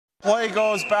Play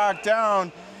goes back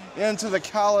down into the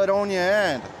Caledonia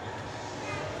end.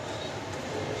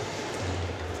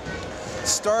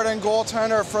 Starting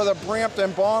goaltender for the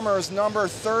Brampton Bombers, number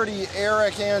 30,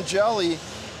 Eric Angeli.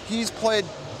 He's played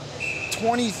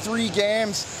 23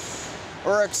 games,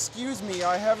 or excuse me,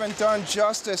 I haven't done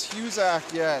Justice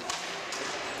Husak yet.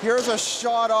 Here's a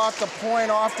shot off the point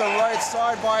off the right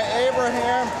side by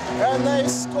Abraham, and they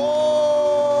score!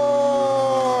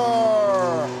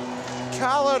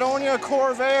 Caledonia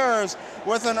Corvairs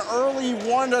with an early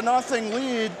 1-0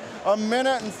 lead, a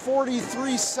minute and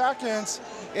 43 seconds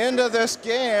into this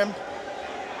game,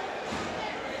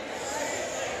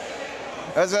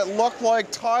 as it looked like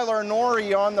Tyler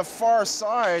Norrie on the far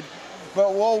side,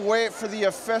 but we'll wait for the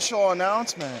official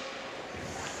announcement.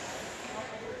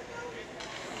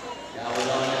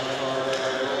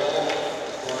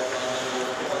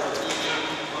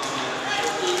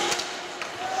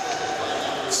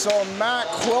 So Matt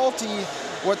Quilty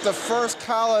with the first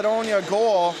Caledonia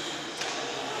goal.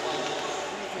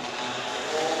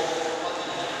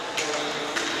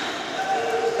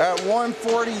 At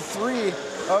 1:43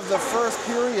 of the first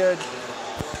period.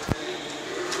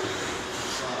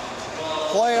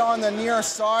 Play on the near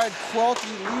side.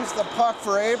 Quilty leaves the puck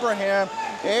for Abraham.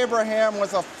 Abraham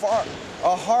with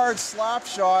a hard slap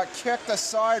shot, kicked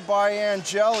aside by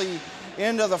Angeli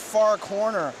into the far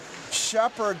corner.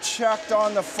 Shepard checked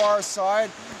on the far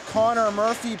side. Connor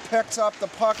Murphy picks up the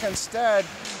puck instead,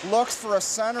 looks for a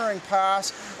centering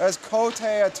pass as Cote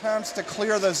attempts to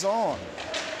clear the zone.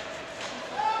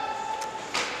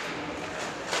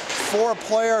 4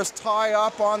 players tie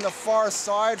up on the far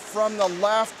side from the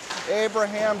left.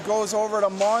 Abraham goes over to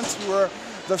Montour.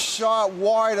 The shot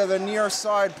wide of the near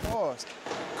side post.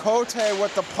 Cote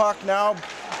with the puck now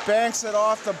banks it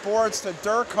off the boards to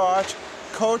Durkoch.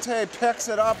 Cote picks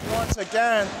it up once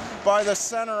again by the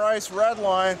center ice red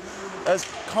line as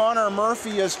Connor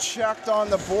Murphy is checked on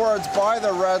the boards by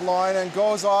the red line and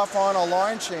goes off on a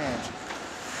line change.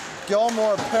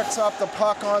 Gilmore picks up the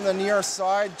puck on the near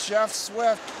side. Jeff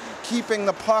Swift keeping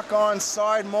the puck on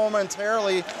side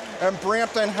momentarily, and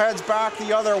Brampton heads back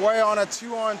the other way on a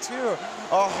 2-on-2.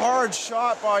 A hard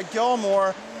shot by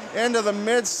Gilmore into the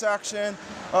midsection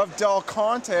of Del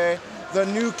Conte, the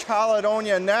new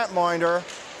Caledonia netminder,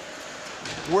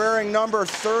 wearing number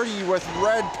 30 with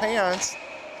red pants,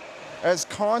 as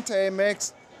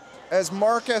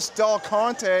Marcus Del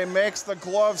Conte makes the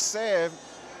glove save.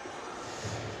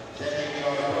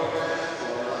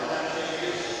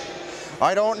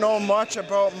 I don't know much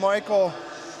about Marcus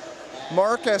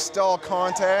Del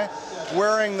Conte,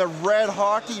 wearing the red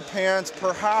hockey pants,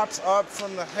 perhaps up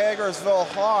from the Hagersville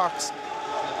Hawks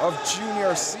of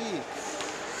Junior C.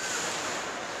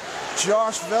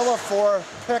 Josh Villafort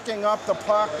picking up the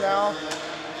puck now,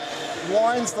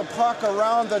 winds the puck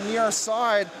around the near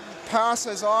side,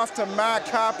 passes off to Matt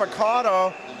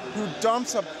Capicato, who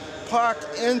dumps a puck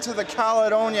into the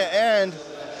Caledonia end.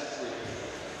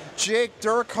 Jake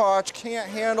Durkoch can't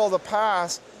handle the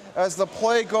pass as the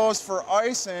play goes for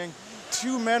icing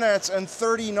 2 minutes and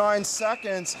 39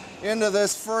 seconds into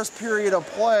this first period of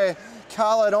play.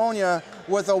 Caledonia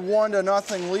with a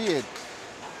 1-0 lead.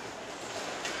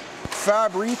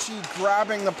 Fabrici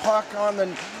grabbing the puck on the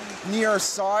near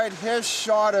side. His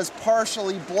shot is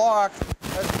partially blocked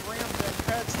as Brampton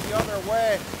heads the other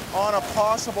way on a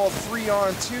possible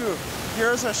 3-on-2.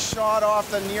 Here's a shot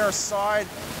off the near side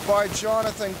by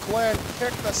Jonathan Glynn,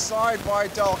 kicked aside by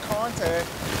Del Conte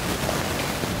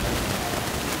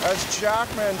as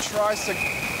Jackman tries to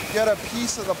get a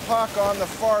piece of the puck on the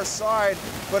far side,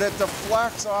 but it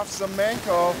deflects off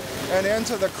Zemenko and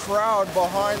into the crowd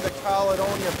behind the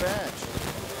Caledonia bench.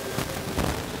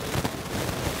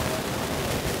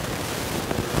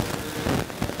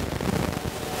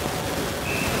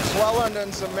 Cleland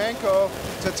and Zemenko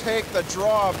to take the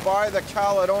draw by the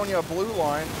Caledonia blue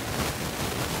line.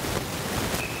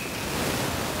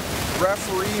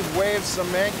 Referee waves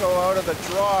Zemenko out of the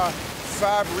draw.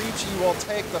 Fabrici will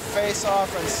take the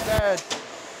face-off instead.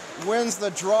 Wins the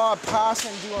draw,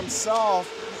 passing to himself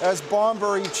as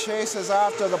Bombury chases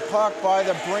after the puck by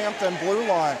the Brampton blue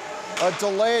line. A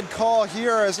delayed call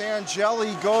here as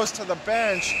Angeli goes to the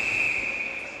bench.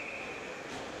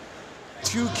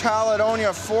 2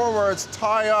 Caledonia forwards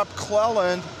tie up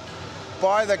Cleland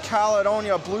by the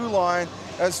Caledonia blue line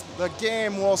as the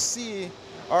game will see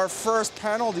our first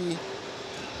penalty.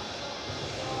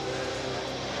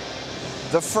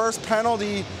 The first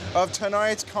penalty of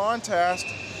tonight's contest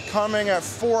coming at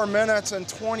 4 minutes and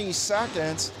 20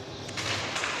 seconds.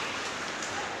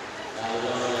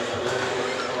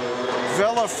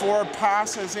 Villafort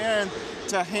passes in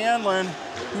to Hanlon,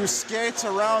 who skates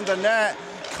around the net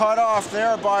Cut off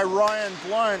there by Ryan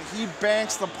Blunt. He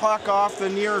banks the puck off the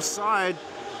near side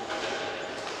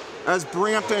as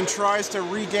Brampton tries to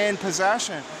regain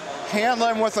possession.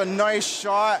 Hanlon with a nice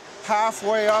shot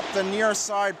halfway up the near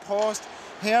side post.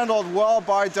 Handled well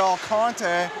by Del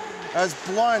Conte as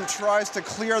Blunt tries to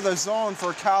clear the zone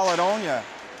for Caledonia.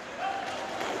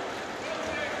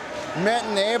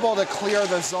 Mitten able to clear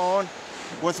the zone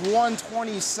with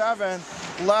 1:27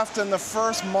 left in the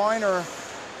first minor.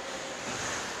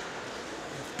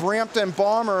 Brampton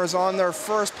Bombers on their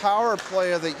first power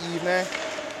play of the evening.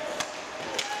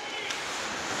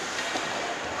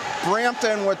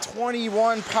 Brampton with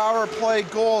 21 power play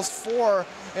goals for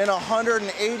in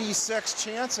 186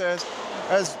 chances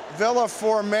as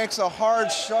Villefort makes a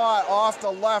hard shot off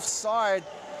the left side,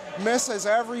 misses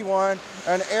everyone,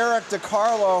 and Eric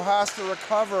DiCarlo has to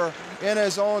recover in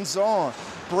his own zone.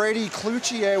 Brady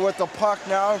Cloutier with the puck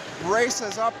now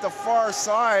races up the far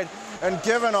side and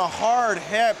given a hard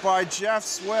hit by Jeff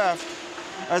Swift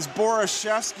as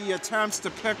Borashevsky attempts to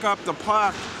pick up the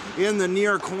puck in the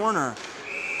near corner.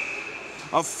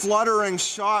 A fluttering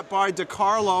shot by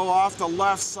DiCarlo off the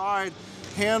left side,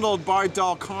 handled by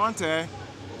Del Conte,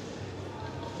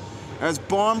 as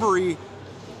Bombery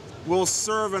will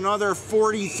serve another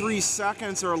 43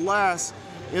 seconds or less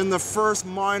in the first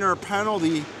minor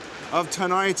penalty of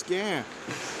tonight's game.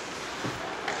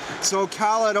 So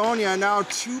Caledonia now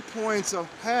 2 points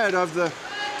ahead of the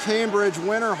Cambridge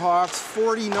Winterhawks,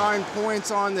 49 points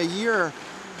on the year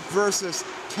versus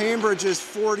Cambridge's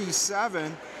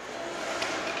 47.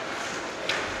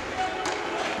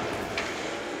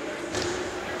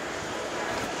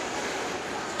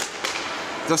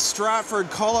 The Stratford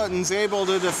Culletons able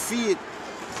to defeat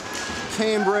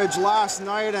Cambridge last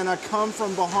night in a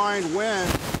come-from-behind win.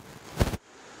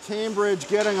 Cambridge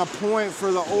getting a point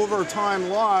for the overtime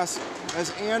loss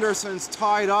as Anderson's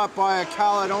tied up by a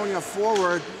Caledonia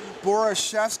forward.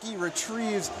 Borashevsky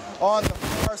retrieves on the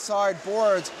far side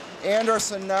boards.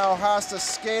 Anderson now has to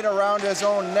skate around his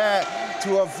own net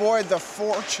to avoid the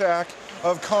forecheck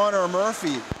of Connor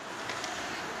Murphy.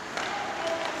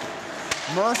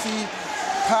 Murphy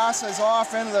passes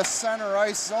off into the center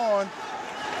ice zone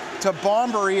to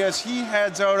Bombery as he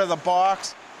heads out of the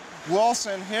box.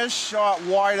 Wilson, his shot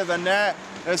wide of the net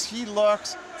as he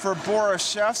looks for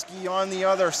Borashevsky on the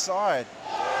other side.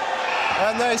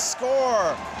 And they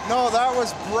score. No, that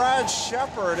was Brad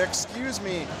Shepard, excuse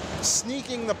me,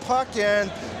 sneaking the puck in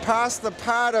past the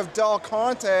pad of Del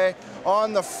Conte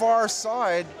on the far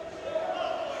side.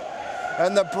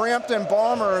 And the Brampton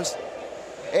Bombers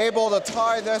able to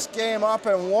tie this game up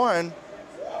in one,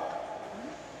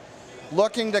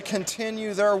 looking to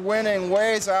continue their winning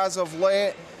ways as of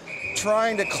late,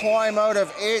 trying to climb out of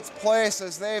 8th place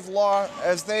as they've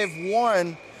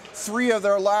won 3 of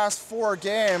their last 4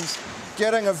 games,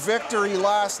 getting a victory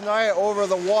last night over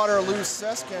the Waterloo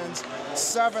Siskins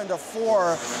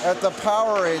 7-4 at the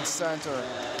Powerade Center.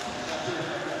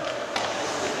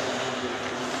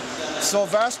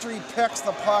 Silvestri picks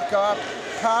the puck up,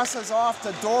 passes off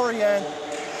to Dorian.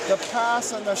 The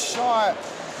pass and the shot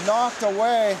knocked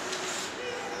away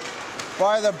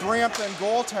by the Brampton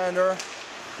goaltender.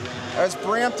 As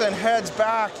Brampton heads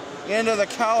back into the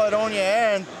Caledonia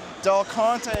end, Del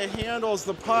Conte handles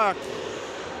the puck.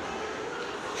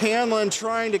 Hanlon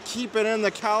trying to keep it in the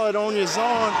Caledonia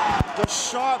zone. The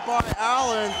shot by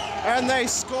Allen, and they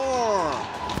score.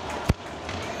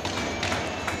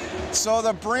 So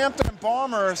the Brampton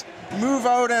Bombers move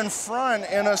out in front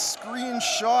in a screen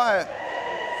shot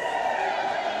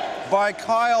by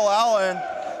Kyle Allen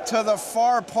to the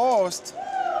far post.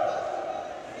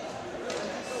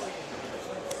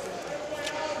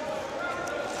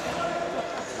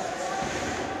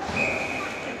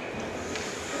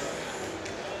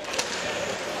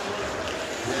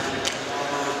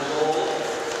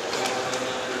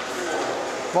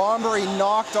 Bombery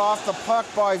knocked off the puck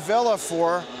by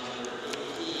Villefort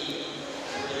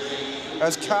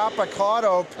as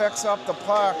Capicato picks up the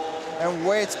puck and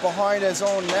waits behind his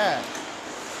own net.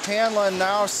 Hanlon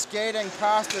now skating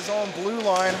past his own blue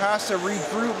line, has to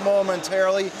regroup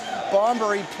momentarily.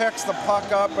 Bombery picks the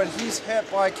puck up, but he's hit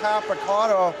by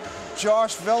Capicato.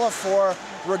 Josh Villefort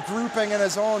regrouping in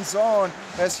his own zone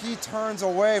as he turns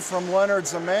away from Leonard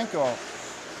Zemenko.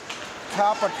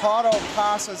 Capicato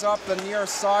passes up the near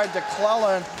side to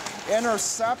Cleland,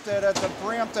 intercepted at the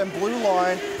Brampton blue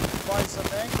line by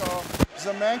Zemenko.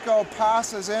 Zemenko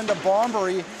passes into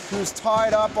Bombery, who's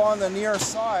tied up on the near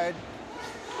side.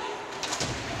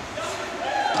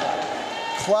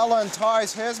 Cleland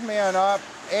ties his man up.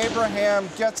 Abraham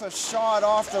gets a shot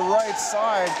off the right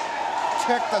side,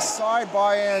 kicked aside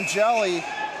by Angeli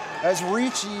as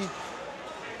Ricci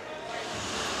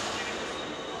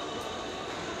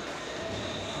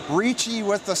Ricci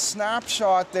with the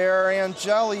snapshot there.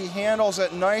 Angeli handles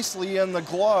it nicely in the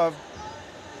glove.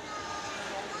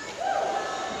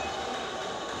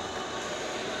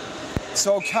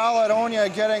 So Caledonia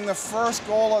getting the first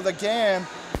goal of the game,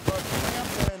 but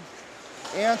Brampton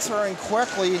answering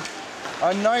quickly.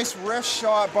 A nice wrist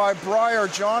shot by Briar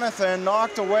Jonathan,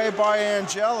 knocked away by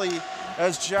Angeli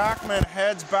as Jackman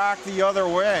heads back the other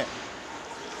way.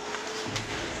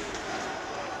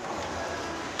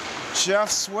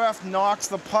 Jeff Swift knocks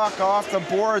the puck off the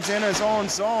boards in his own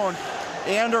zone.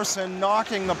 Anderson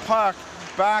knocking the puck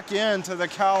back into the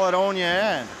Caledonia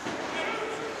end.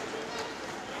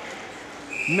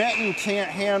 Mitten can't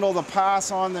handle the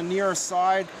pass on the near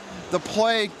side. The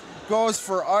play goes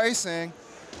for icing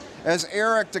as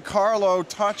Eric DiCarlo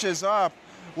touches up.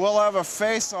 We'll have a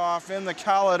face-off in the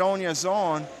Caledonia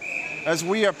zone as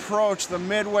we approach the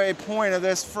midway point of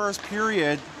this first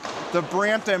period. The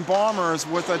Brampton Bombers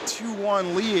with a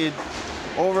 2-1 lead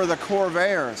over the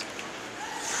Corvairs.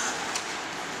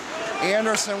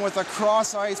 Anderson with a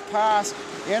cross-ice pass,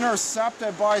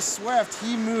 intercepted by Swift.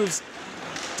 He moves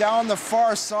down the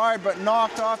far side, but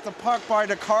knocked off the puck by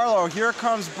DiCarlo. Here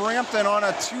comes Brampton on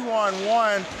a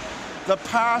 2-on-1. The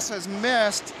pass is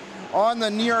missed on the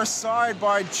near side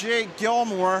by Jake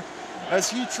Gilmore as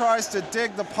he tries to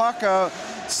dig the puck out.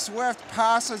 Swift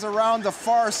passes around the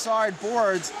far side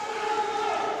boards.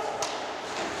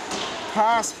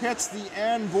 Pass hits the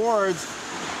end boards.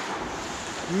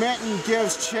 Mitten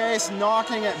gives chase,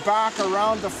 knocking it back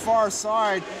around the far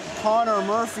side. Connor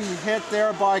Murphy hit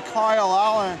there by Kyle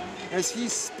Allen as he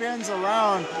spins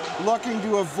around, looking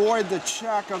to avoid the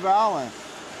check of Allen.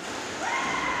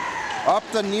 Up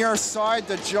the near side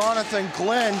to Jonathan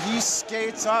Glynn. He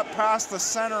skates up past the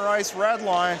center ice red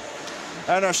line,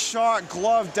 and a shot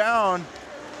gloved down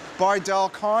by Del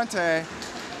Conte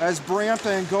as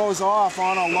Brampton goes off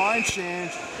on a line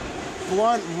change.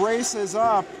 Blunt races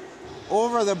up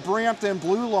over the Brampton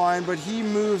blue line, but he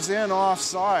moves in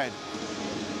offside.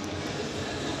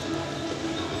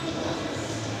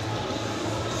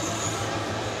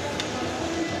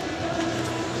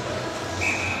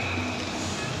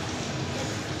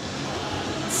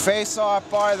 Face off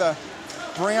by the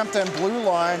Brampton blue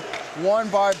line, won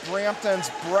by Brampton's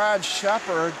Brad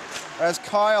Shepard as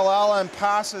Kyle Allen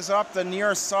passes up the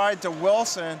near side to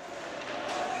Wilson.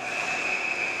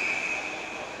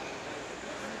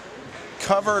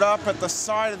 Covered up at the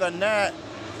side of the net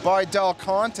by Del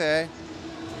Conte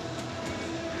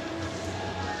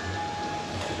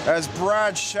as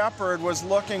Brad Shepard was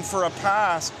looking for a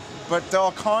pass, but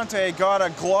Del Conte got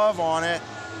a glove on it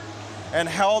and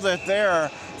held it there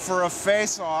for a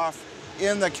face-off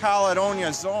in the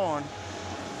Caledonia zone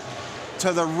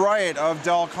to the right of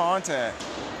Del Conte.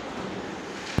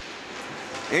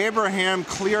 Abraham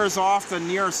clears off the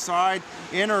near side,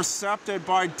 intercepted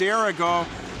by Derigo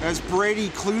as Brady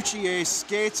Cloutier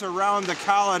skates around the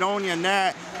Caledonia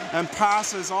net and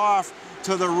passes off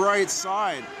to the right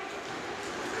side.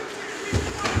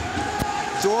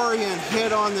 Dorian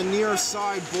hit on the near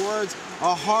side boards,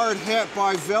 a hard hit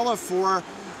by Villafort.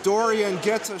 Dorian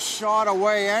gets a shot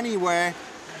away anyway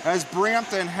as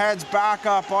Brampton heads back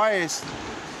up ice.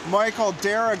 Michael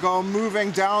Derigo moving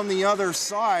down the other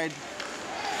side.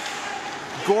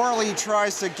 Gorley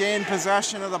tries to gain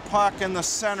possession of the puck in the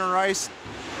center ice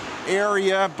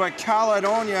area, but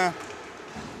Caledonia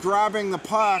grabbing the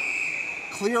puck,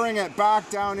 clearing it back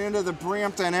down into the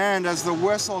Brampton end as the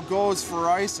whistle goes for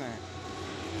icing.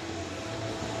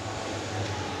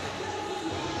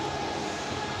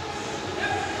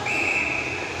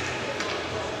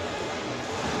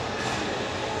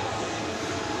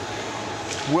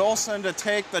 Wilson to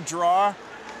take the draw.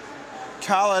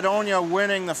 Caledonia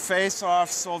winning the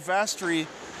face-off. Silvestri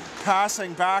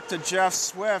passing back to Jeff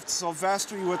Swift.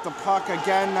 Silvestri with the puck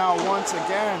again now once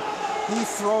again. He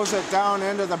throws it down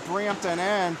into the Brampton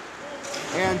end.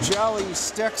 Angeli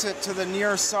sticks it to the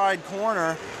near side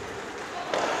corner.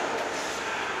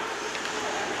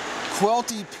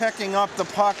 Quilty picking up the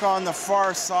puck on the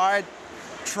far side,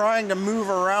 trying to move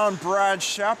around Brad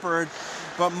Shepard,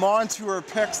 but Montour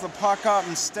picks the puck up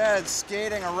instead,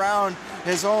 skating around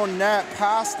his own net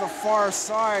past the far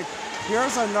side.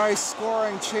 Here's a nice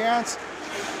scoring chance,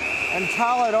 and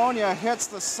Caledonia hits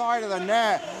the side of the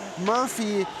net.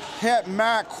 Murphy hit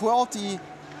Matt Quilty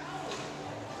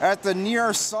at the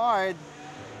near side.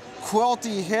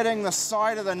 Quilty hitting the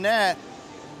side of the net,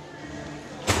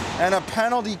 and a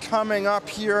penalty coming up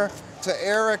here to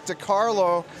Eric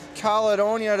DiCarlo.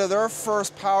 Caledonia to their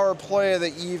first power play of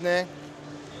the evening.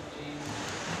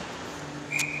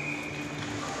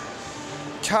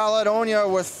 Caledonia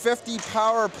with 50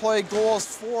 power play goals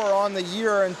for on the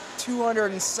year and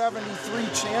 273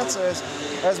 chances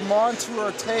as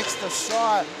Montour takes the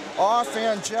shot off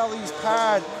Angeli's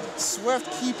pad. Swift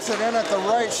keeps it in at the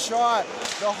right shot.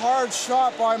 The hard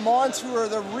shot by Montour,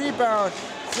 the rebound.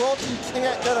 Quilty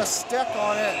can't get a stick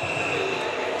on it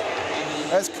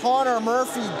as Connor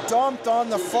Murphy dumped on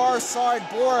the far side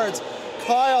boards.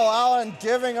 Kyle Allen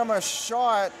giving him a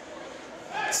shot.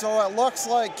 So it looks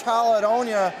like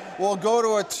Caledonia will go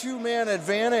to a two-man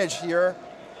advantage here.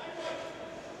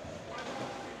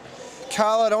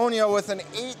 Caledonia with an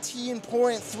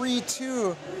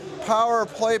 18.32 power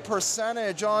play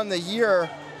percentage on the year.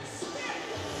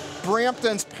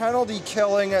 Brampton's penalty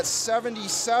killing at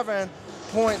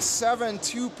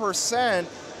 77.72%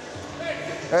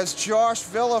 as Josh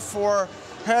Villafort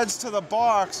heads to the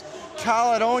box.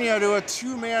 Caledonia to a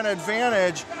two-man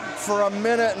advantage for 1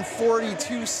 minute and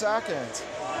 42 seconds.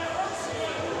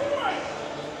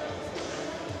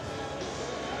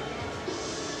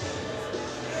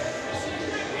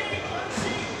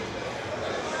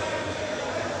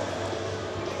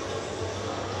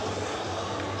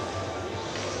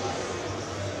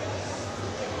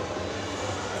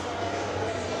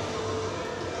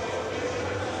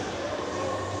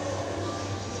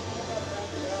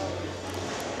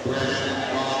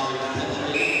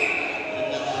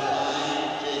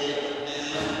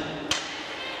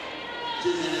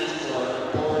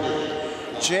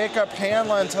 Jacob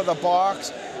Hanlon to the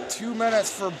box. 2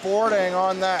 minutes for boarding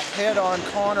on that hit on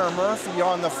Connor Murphy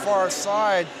on the far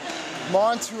side.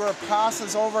 Montour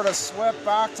passes over to Swift,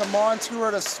 back to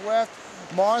Montour to Swift.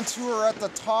 Montour at the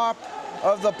top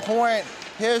of the point.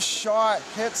 His shot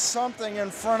hits something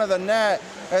in front of the net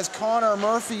as Connor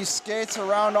Murphy skates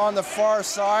around on the far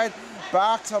side.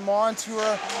 Back to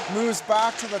Montour, moves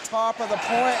back to the top of the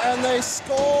point, and they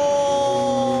score!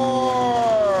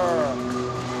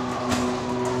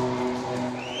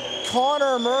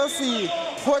 Connor Murphy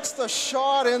puts the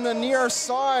shot in the near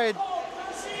side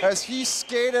as he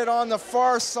skated on the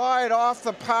far side off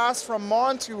the pass from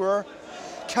Montour.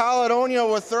 Caledonia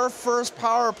with their first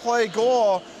power play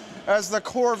goal as the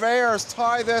Corvairs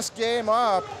tie this game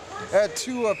up at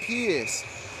 2 apiece.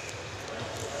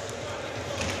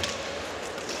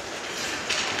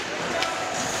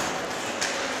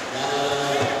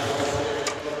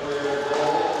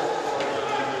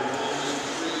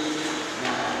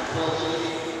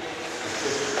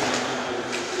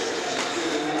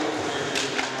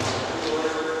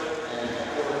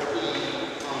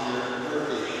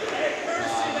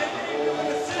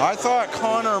 I thought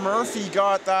Connor Murphy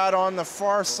got that on the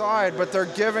far side, but they're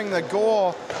giving the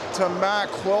goal to Matt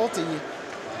Quilty.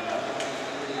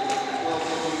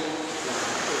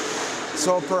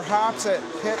 So perhaps it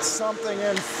hit something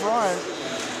in front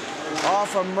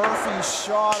off of Murphy's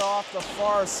shot off the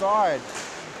far side.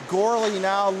 Gorley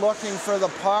now looking for the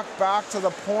puck back to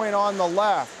the point on the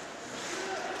left.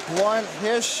 Blunt,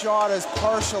 his shot is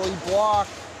partially blocked.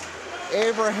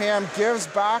 Abraham gives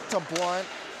back to Blunt.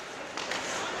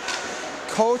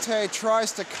 Cote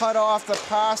tries to cut off the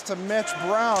pass to Mitch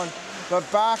Brown, but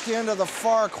back into the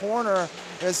far corner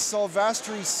as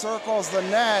Silvestri circles the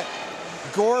net.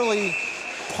 Gorley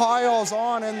piles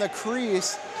on in the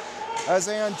crease as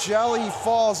Angeli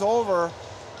falls over.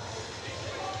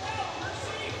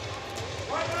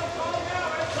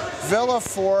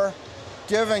 Villafort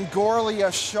giving Gorley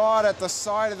a shot at the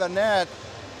side of the net.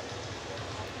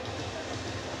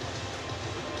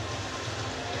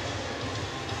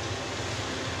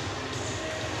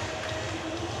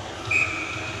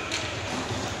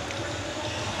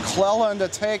 Cleland to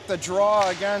take the draw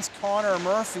against Connor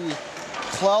Murphy.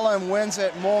 Cleland wins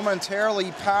it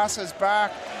momentarily, passes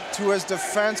back to his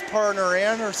defense partner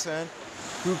Anderson,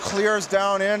 who clears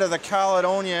down into the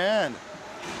Caledonia end.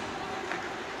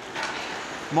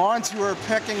 Montour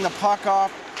picking the puck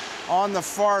up on the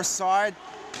far side,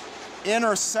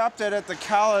 intercepted at the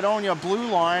Caledonia blue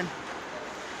line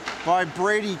by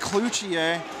Brady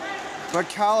Cloutier, but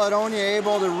Caledonia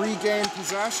able to regain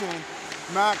possession.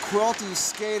 Matt Quilty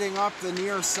skating up the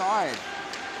near side.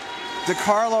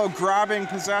 DiCarlo grabbing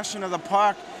possession of the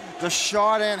puck. The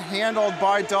shot in handled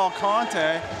by Del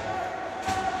Conte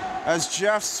as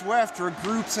Jeff Swift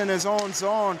regroups in his own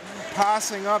zone,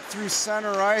 passing up through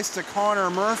center ice to Connor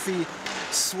Murphy.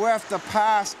 Swift the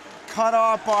pass cut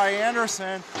off by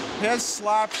Anderson. His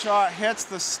slap shot hits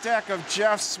the stick of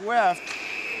Jeff Swift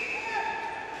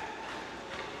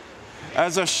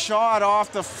as a shot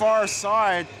off the far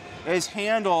side is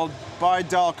handled by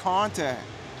Del Conte.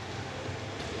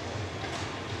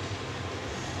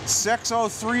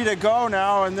 6:03 to go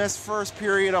now in this first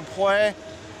period of play.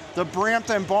 the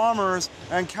Brampton Bombers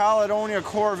and Caledonia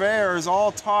Corvairs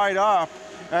all tied up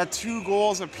at 2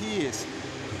 goals apiece.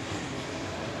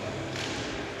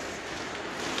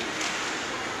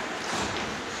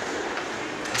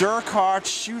 Durkot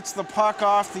shoots the puck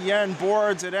off the end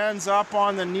boards. It ends up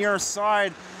on the near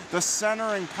side. The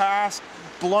centering pass,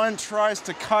 Blunt tries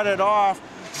to cut it off.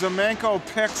 Zemenko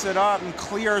picks it up and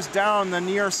clears down the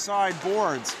near side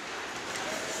boards.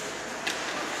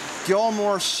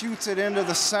 Gilmore shoots it into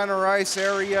the center ice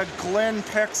area. Glynn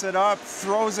picks it up,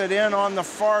 throws it in on the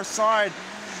far side.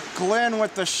 Glynn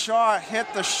with the shot hit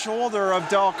the shoulder of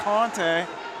Del Conte.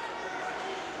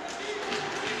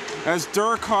 As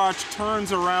Durkot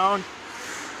turns around,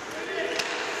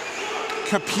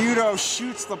 Caputo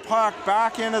shoots the puck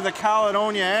back into the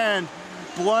Caledonia end.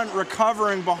 Blunt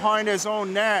recovering behind his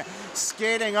own net,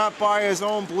 skating up by his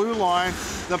own blue line.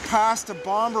 The pass to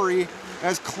Bombery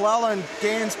as Cleland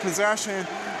gains possession.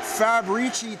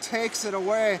 Fabrici takes it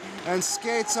away and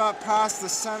skates up past the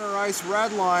center ice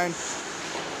red line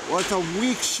with a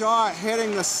weak shot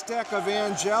hitting the stick of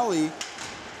Angeli.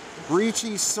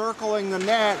 Ricci circling the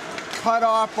net, cut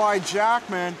off by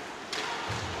Jackman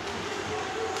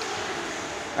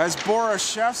as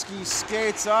Borashevsky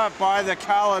skates up by the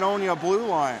Caledonia blue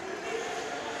line.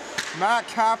 Matt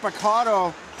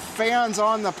Capicato fans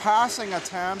on the passing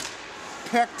attempt,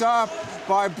 picked up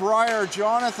by Briar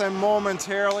Jonathan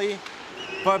momentarily,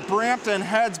 but Brampton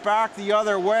heads back the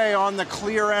other way on the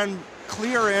clear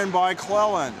in by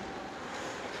Cleland.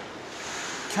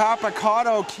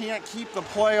 Capicato can't keep the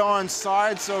play on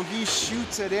side, so he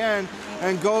shoots it in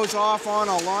and goes off on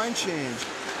a line change.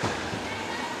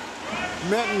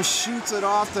 Mitten shoots it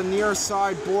off the near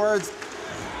side boards.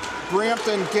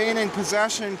 Brampton gaining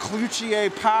possession.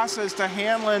 Cloutier passes to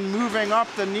Hanlon, moving up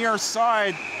the near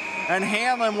side, and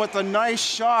Hanlon with a nice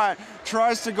shot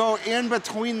tries to go in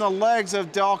between the legs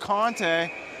of Del Conte,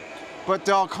 but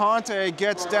Del Conte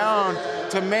gets down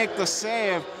to make the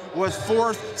save with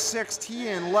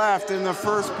 4:16 left in the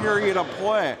first period of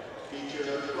play.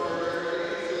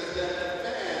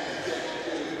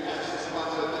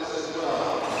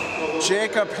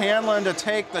 Jacob Hanlon to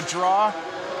take the draw.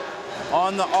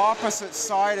 On the opposite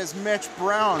side is Mitch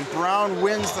Brown. Brown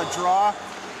wins the draw,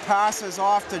 passes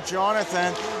off to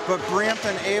Jonathan, but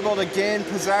Brampton able to gain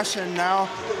possession now.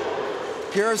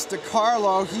 Here's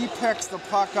DeCarlo. He picks the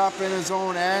puck up in his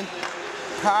own end,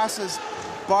 passes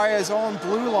by his own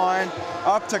blue line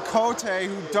up to Cote,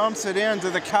 who dumps it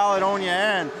into the Caledonia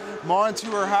end.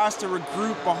 Montour has to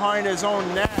regroup behind his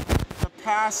own net. The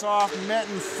pass off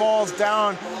Mitten falls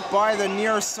down by the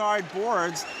near side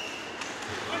boards.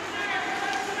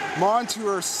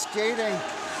 Montour skating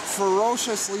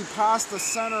ferociously past the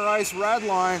center ice red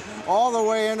line all the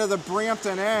way into the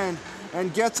Brampton end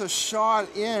and gets a shot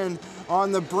in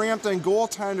on the Brampton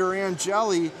goaltender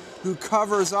Angeli, who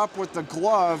covers up with the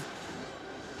glove.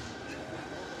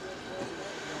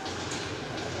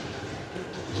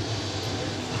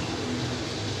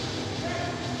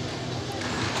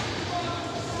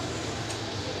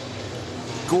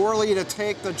 Gorley to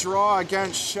take the draw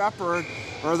against Shepard,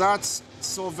 or that's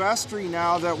Silvestri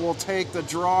now that will take the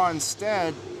draw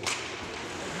instead.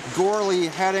 Gorley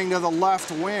heading to the left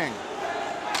wing.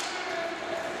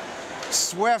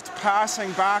 Swift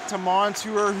passing back to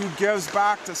Montour, who gives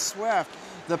back to Swift.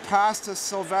 The pass to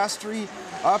Silvestri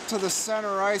up to the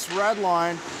center ice red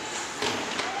line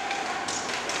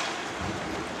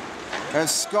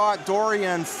as Scott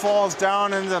Dorian falls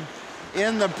down in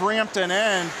the Brampton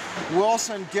end.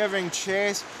 Wilson giving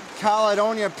chase.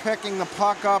 Caledonia picking the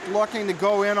puck up, looking to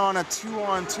go in on a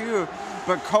 2-on-2,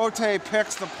 but Cote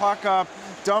picks the puck up,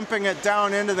 dumping it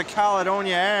down into the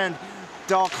Caledonia end.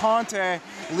 Del Conte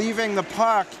leaving the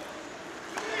puck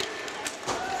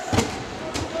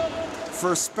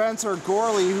for Spencer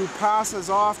Gorley, who passes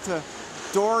off to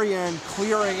Dorian,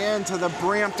 clearing into the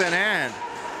Brampton end.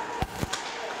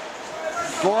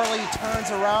 Gorley turns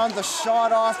around, the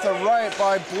shot off the right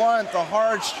by Blunt. The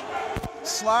hard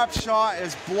slap shot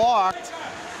is blocked.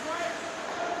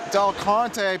 Del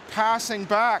Conte passing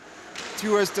back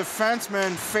to his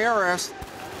defenseman, Ferris.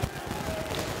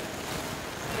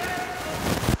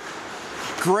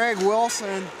 Greg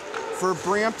Wilson for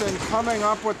Brampton coming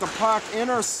up with the puck,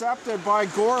 intercepted by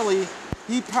Gorley.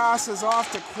 He passes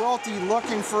off to Quilty,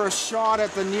 looking for a shot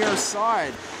at the near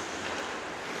side.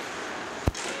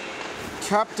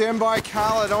 Kept in by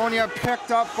Caledonia,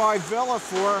 picked up by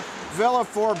Villefort.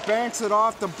 Villefort banks it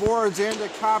off the boards into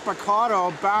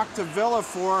Capicato, back to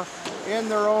Villefort in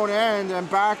their own end, and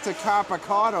back to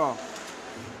Capicato.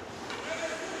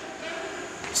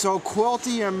 So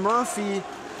Quilty and Murphy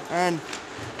and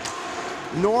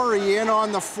Norrie in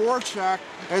on the forecheck,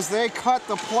 as they cut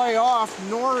the play off.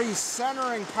 Norrie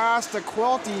centering pass to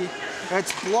Quilty.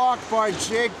 It's blocked by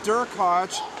Jake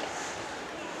Durkach.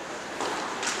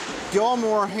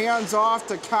 Gilmore hands off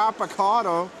to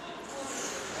Capicato.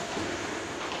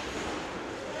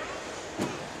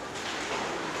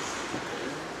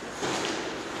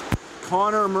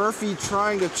 Connor Murphy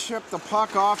trying to chip the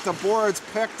puck off the boards,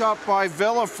 picked up by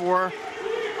Villefort.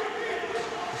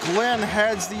 Glenn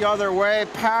heads the other way,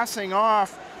 passing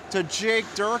off to Jake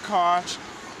Durkach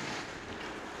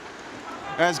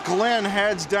as Glenn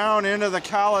heads down into the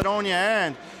Caledonia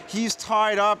end. He's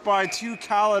tied up by two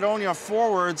Caledonia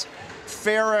forwards,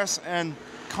 Ferris and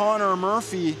Connor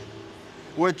Murphy,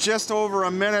 with just over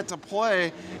a minute to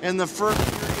play in the first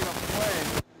period of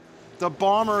play. The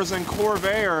Bombers and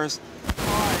Corvairs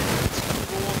tied at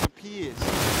 2 goals apiece.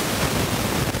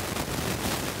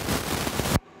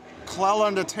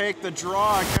 Cleland to take the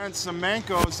draw against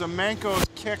Zemenko. Zemenko's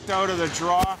kicked out of the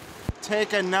draw,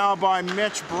 taken now by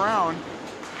Mitch Brown.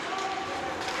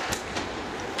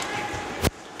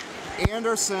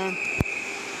 Anderson,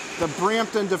 the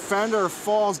Brampton defender,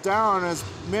 falls down as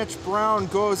Mitch Brown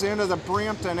goes into the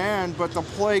Brampton end, but the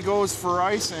play goes for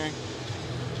icing.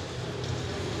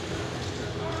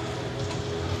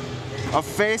 A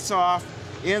face-off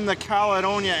in the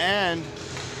Caledonia end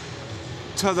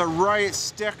to the right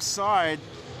stick side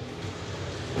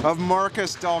of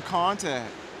Marcus Del Conte.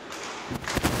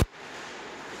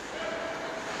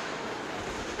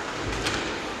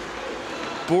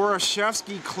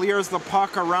 Borashevsky clears the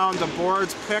puck around the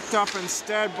boards, picked up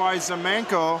instead by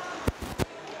Zemenko.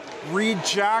 Reed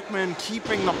Jackman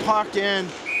keeping the puck in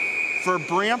for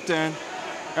Brampton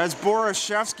as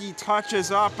Borashevsky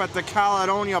touches up at the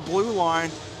Caledonia blue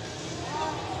line.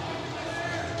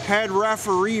 Head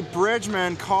referee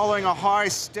Bridgman calling a high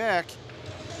stick.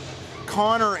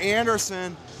 Connor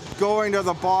Anderson going to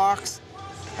the box,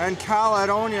 and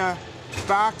Caledonia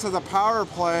back to the power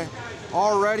play,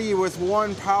 already with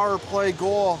one power play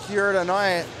goal here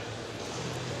tonight.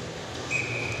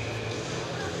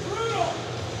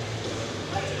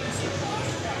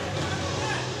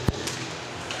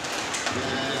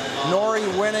 Norrie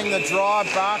winning the draw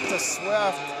back to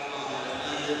Swift.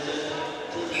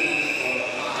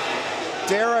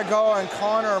 Derigo and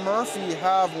Connor Murphy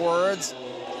have words.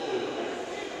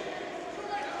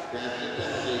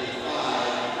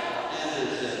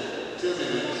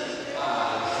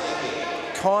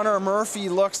 Connor Murphy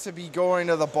looks to be going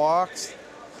to the box.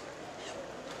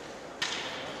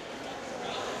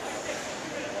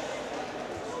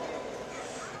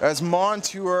 As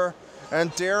Montour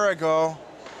and Derigo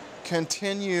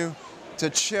continue to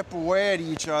chip away at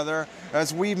each other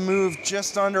as we move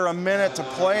just under a minute to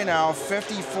play now,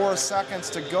 54 seconds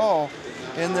to go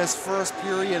in this first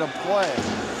period of play.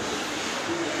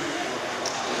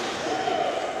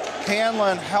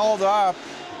 Hanlon held up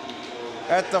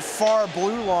at the far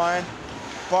blue line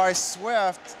by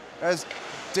Swift as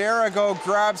Derigo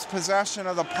grabs possession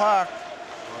of the puck.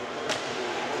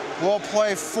 We'll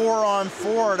play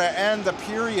 4-on-4 to end the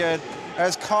period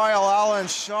as Kyle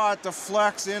Allen's shot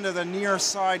deflects into the near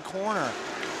side corner.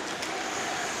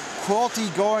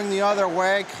 Quilty going the other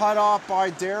way, cut off by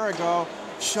Derigo,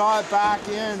 shot back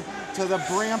in to the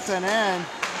Brampton end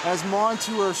as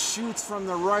Montour shoots from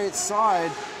the right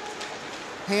side.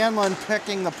 Hanlon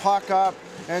picking the puck up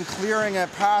and clearing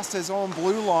it past his own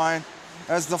blue line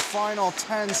as the final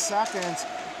 10 seconds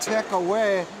tick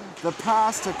away. The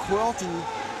pass to Quilty,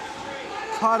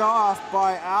 cut off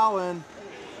by Allen,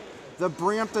 the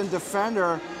Brampton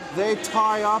defender. They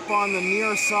tie up on the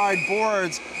near side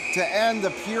boards to end the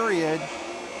period.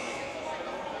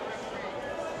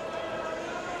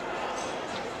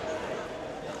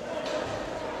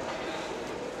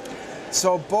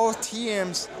 So both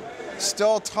teams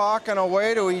still talking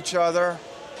away to each other.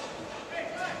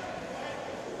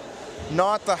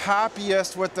 Not the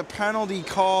happiest with the penalty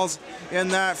calls in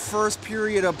that first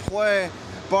period of play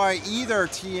by either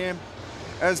team,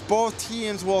 as both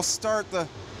teams will start the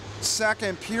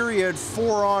second period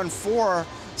 4-on-4.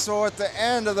 So at the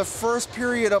end of the first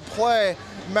period of play,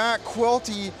 Matt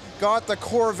Quilty got the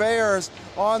Corvairs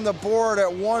on the board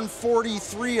at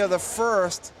 1:43 of the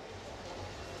first.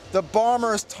 The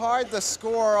Bombers tied the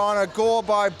score on a goal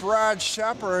by Brad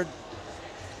Shepard.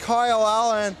 Kyle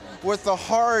Allen with the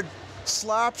hard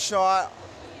slap shot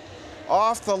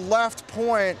off the left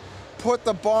point put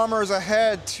the Bombers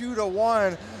ahead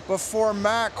 2-1 before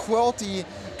Matt Quilty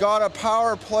got a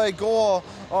power play goal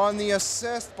on the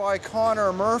assist by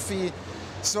Connor Murphy.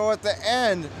 So at the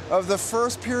end of the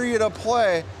first period of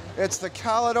play, it's the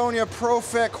Caledonia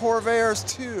Pro-Fit Corvairs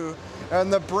 2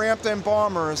 and the Brampton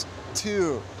Bombers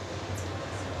 2.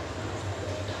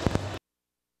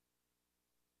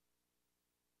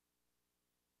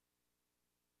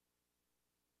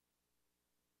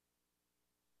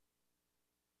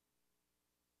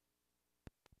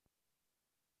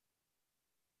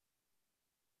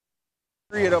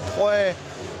 period of play,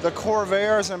 the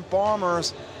Corvairs and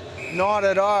Bombers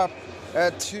knotted up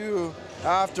at 2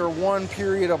 after 1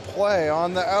 period of play.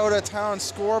 On the out-of-town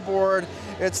scoreboard,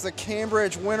 it's the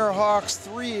Cambridge Winterhawks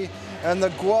 3 and the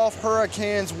Guelph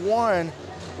Hurricanes 1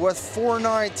 with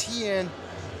 4:19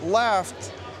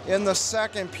 left in the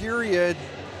second period.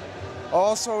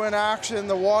 Also in action,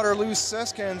 the Waterloo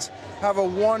Siskins have a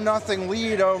 1-0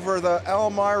 lead over the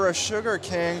Elmira Sugar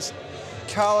Kings.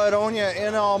 Caledonia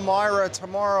in Elmira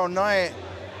tomorrow night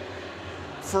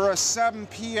for a 7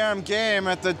 p.m. game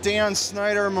at the Dan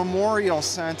Snyder Memorial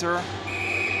Center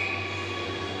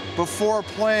before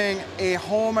playing a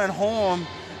home-and-home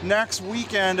next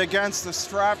weekend against the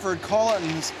Stratford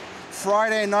Culletons.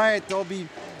 Friday night, they'll be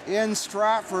in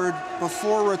Stratford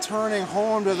before returning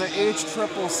home to the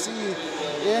HCCC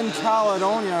in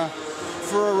Caledonia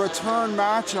for a return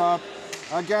matchup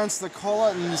against the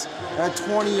Culletons at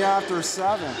 20 after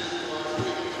 7.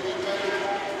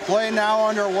 Play now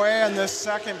underway in this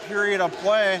second period of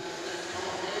play.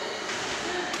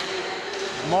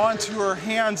 Montour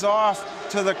hands off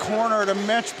to the corner to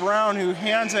Mitch Brown, who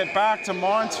hands it back to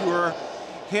Montour.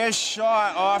 His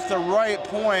shot off the right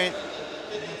point.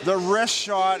 The wrist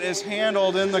shot is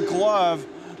handled in the glove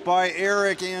by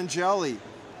Eric Angeli.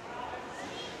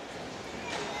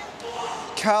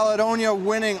 Caledonia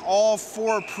winning all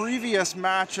 4 previous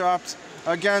matchups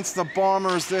against the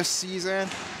Bombers this season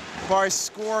by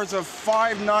scores of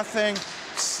 5-0,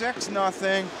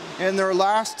 6-0 in their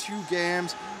last 2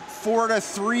 games,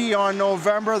 4-3 on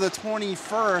November the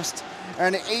 21st,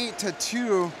 and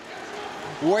 8-2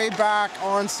 way back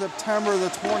on September the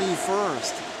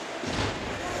 21st.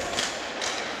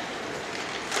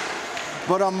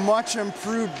 But a much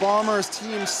improved Bombers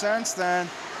team since then.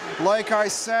 Like I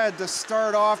said, to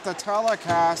start off the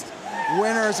telecast,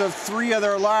 winners of 3 of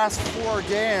their last 4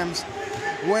 games,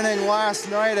 winning last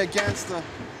night against the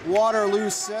Waterloo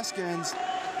Siskins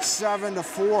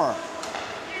 7-4.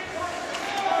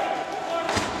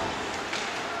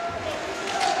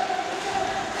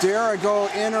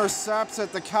 Derigo intercepts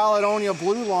at the Caledonia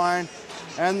blue line,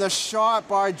 and the shot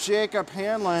by Jacob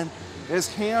Hanlon is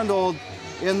handled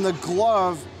in the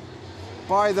glove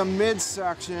by the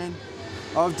midsection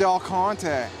of Del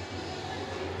Conte.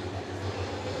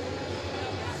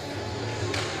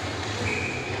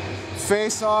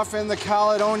 Face off in the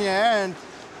Caledonia end.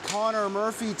 Connor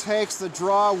Murphy takes the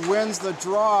draw, wins the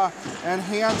draw, and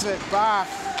hands it back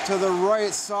to the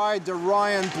right side to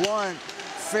Ryan Blunt.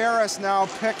 Ferris now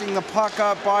picking the puck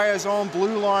up by his own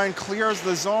blue line, clears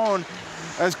the zone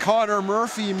as Connor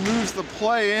Murphy moves the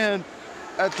play in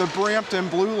at the Brampton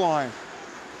blue line.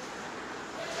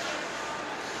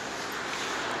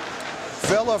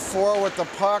 Villafort with the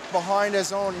puck behind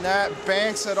his own net,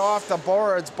 banks it off the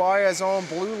boards by his own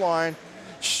blue line.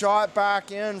 Shot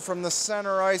back in from the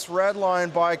center ice red line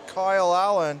by Kyle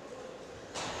Allen.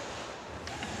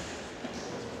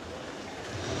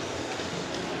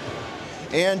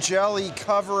 Angeli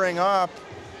covering up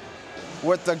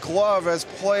with the glove as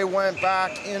play went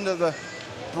back into the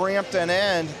Brampton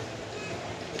end.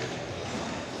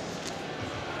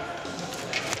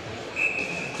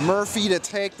 Murphy to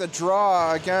take the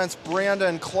draw against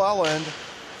Brandon Cleland.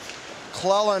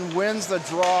 Cleland wins the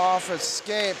draw off his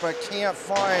skate, but can't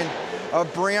find a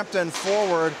Brampton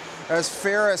forward as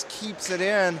Ferris keeps it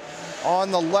in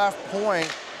on the left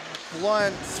point.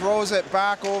 Blunt throws it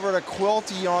back over to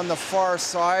Quilty on the far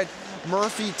side.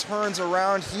 Murphy turns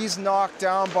around. He's knocked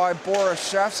down by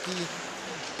Borashevsky.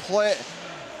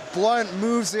 Blunt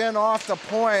moves in off the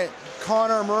point.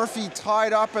 Connor Murphy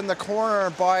tied up in the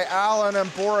corner by Allen and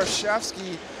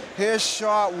Borashevsky. His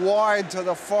shot wide to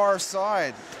the far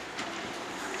side.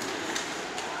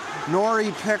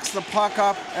 Norrie picks the puck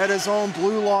up at his own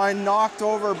blue line, knocked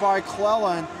over by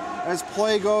Cleland as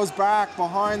play goes back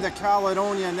behind the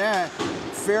Caledonia net.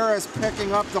 Ferris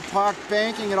picking up the puck,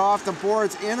 banking it off the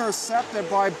boards, intercepted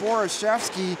by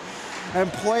Borashevsky,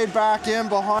 and played back in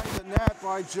behind the net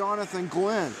by Jonathan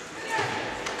Glynn.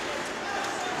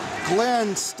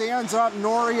 Glynn stands up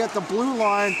Norrie at the blue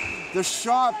line. The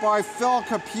shot by Phil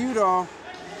Caputo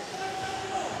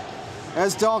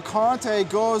as Del Conte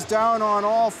goes down on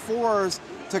all fours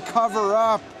to cover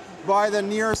up by the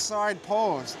near side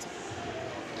post.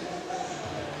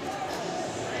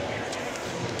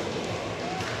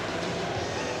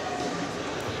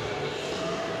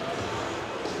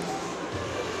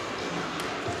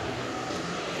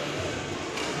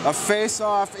 A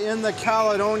face-off in the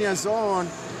Caledonia zone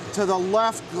to the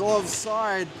left glove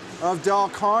side of Del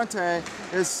Conte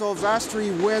as Silvestri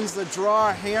wins the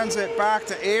draw, hands it back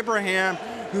to Abraham,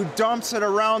 who dumps it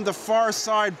around the far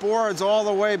side boards all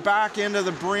the way back into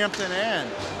the Brampton end.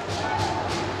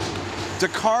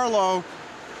 DiCarlo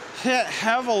hit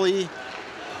heavily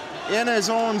in his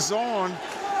own zone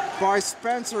by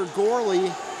Spencer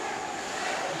Gorley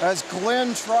as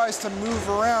Glenn tries to move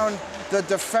around the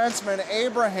defenseman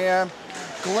Abraham.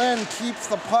 Glenn keeps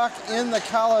the puck in the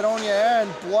Caledonia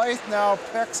end. Blythe now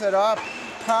picks it up,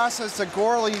 passes to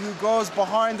Gorley, who goes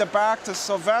behind the back to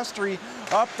Silvestri,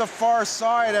 up the far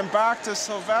side and back to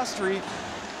Silvestri.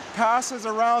 Passes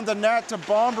around the net to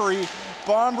Bombery.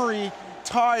 Bombery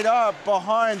tied up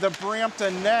behind the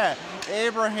Brampton net.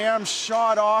 Abraham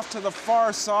shot off to the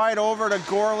far side over to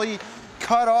Gorley,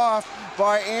 cut off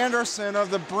by Anderson of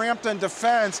the Brampton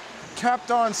defense,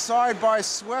 kept on side by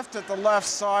Swift at the left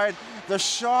side. The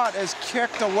shot is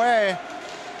kicked away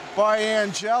by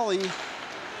Angeli.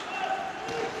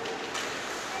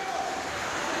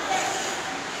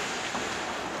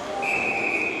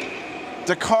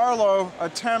 DiCarlo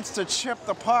attempts to chip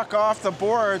the puck off the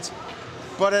boards,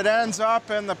 but it ends up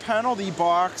in the penalty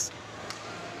box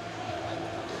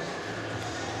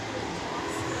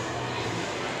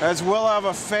as we'll have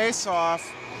a face-off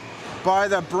by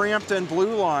the Brampton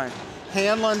blue line.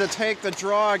 Hanlon to take the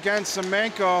draw against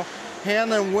Semenko.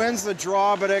 Hanlon wins the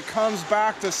draw, but it comes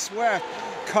back to Swift.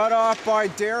 Cut off by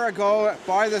Derigo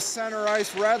by the center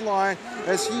ice red line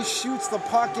as he shoots the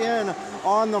puck in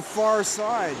on the far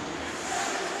side.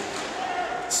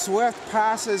 Swift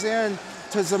passes in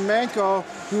to Semenko,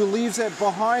 who leaves it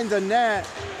behind the net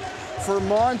for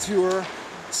Montour.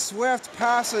 Swift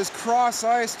passes cross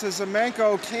ice to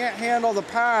Semenko, can't handle the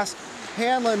pass.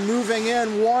 Hanlon moving in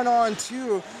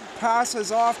 1-on-2,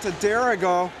 passes off to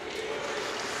Derigo.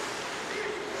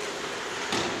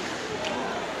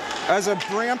 As a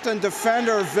Brampton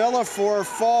defender, Villefort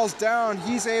falls down.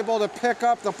 He's able to pick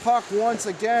up the puck once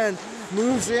again,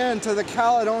 moves into the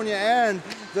Caledonia end.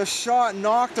 The shot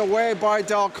knocked away by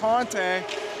Del Conte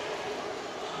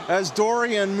as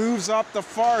Dorian moves up the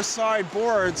far side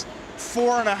boards.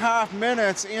 4.5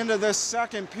 minutes into this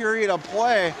second period of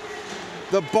play.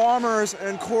 The Bombers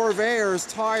and Corvairs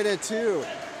tied at 2.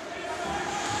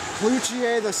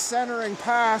 Cloutier, the centering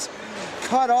pass,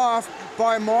 cut off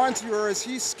by Montour as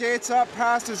he skates up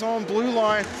past his own blue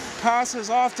line, passes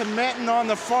off to Mitten on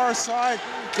the far side,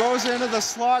 goes into the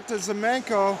slot to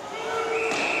Semenko.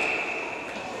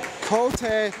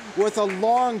 Cote with a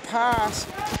long pass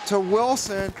to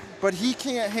Wilson, but he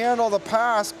can't handle the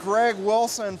pass. Greg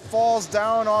Wilson falls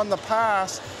down on the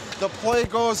pass. The play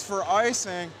goes for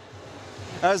icing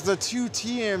as the two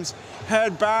teams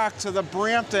head back to the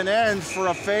Brampton end for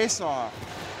a face-off.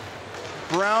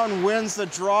 Brown wins the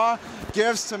draw,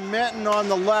 gives to Mitten on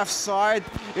the left side.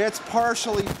 It's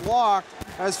partially blocked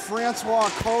as Francois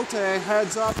Cote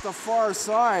heads up the far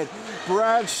side.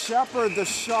 Brad Shepard the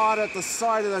shot at the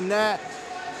side of the net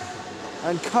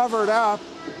and covered up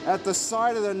at the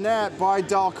side of the net by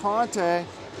Del Conte.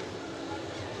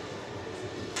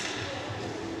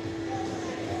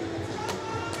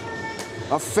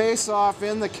 A face-off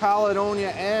in the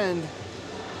Caledonia end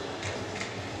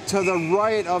to the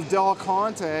right of Del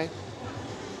Conte.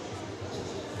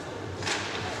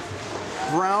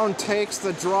 Brown takes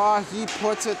the draw, he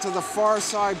puts it to the far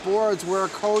side boards where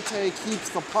Cote keeps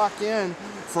the puck in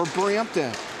for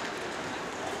Brampton.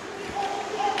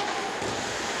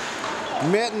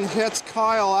 Mitten hits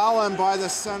Kyle Allen by the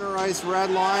center ice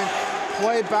red line.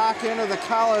 Play back into the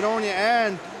Caledonia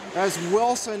end as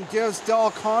Wilson gives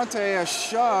Del Conte a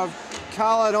shove.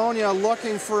 Caledonia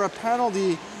looking for a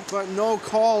penalty, but no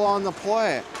call on the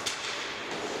play.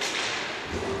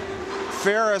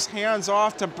 Ferris hands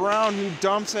off to Brown, who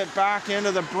dumps it back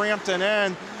into the Brampton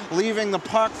end, leaving the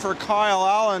puck for Kyle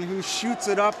Allen, who shoots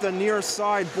it up the near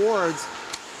side boards.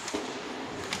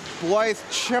 Blythe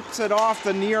chips it off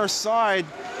the near side.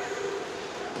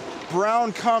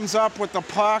 Brown comes up with the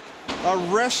puck, a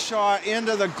wrist shot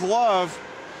into the glove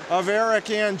of Eric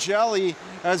Angeli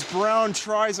as Brown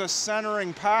tries a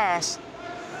centering pass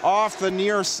off the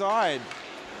near side.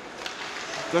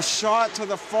 The shot to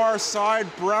the far side,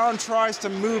 Brown tries to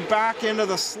move back into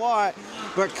the slot,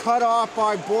 but cut off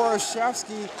by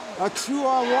Borashevsky. A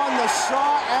 2-on-1, the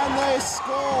shot, and they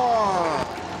score!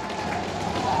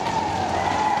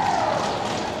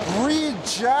 Reed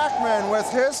Jackman with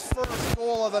his first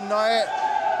goal of the night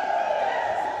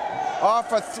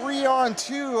off a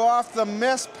 3-on-2 off the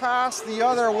missed pass the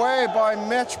other way by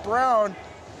Mitch Brown.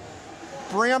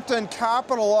 Brampton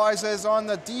capitalizes on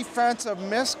the defensive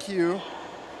miscue.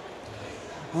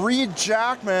 Reed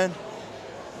Jackman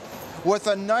with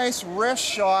a nice wrist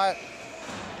shot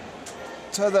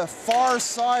to the far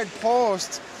side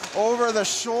post over the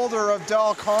shoulder of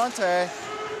Del Conte.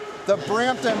 The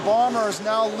Brampton Bombers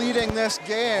now leading this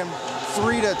game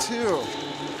 3-2.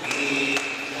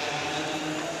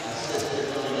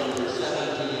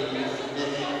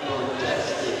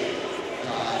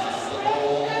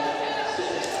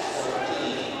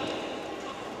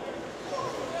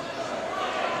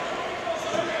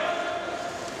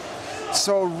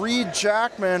 Reed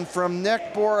Jackman from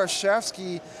Nick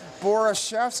Borashevsky.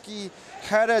 Borashevsky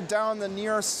headed down the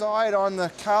near side on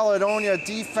the Caledonia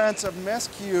defensive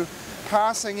miscue,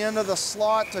 passing into the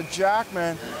slot to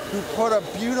Jackman, who put a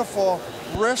beautiful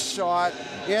wrist shot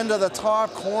into the top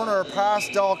corner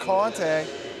past Del Conte.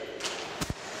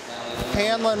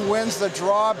 Hanlon wins the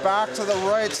draw back to the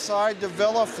right side to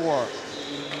Villefort.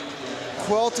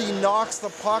 Quilty knocks the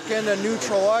puck into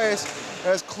neutral ice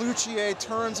as Cloutier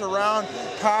turns around,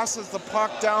 passes the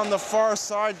puck down the far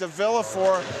side to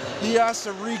Villefort. He has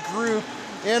to regroup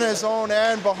in his own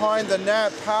end behind the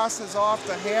net, passes off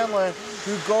to Hanlon,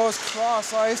 who goes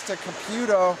cross ice to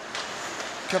Caputo.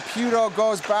 Caputo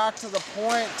goes back to the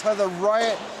point to the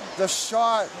right. The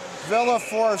shot,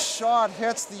 Villefort's shot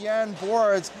hits the end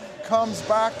boards, comes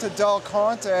back to Del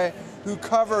Conte, who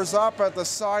covers up at the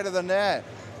side of the net.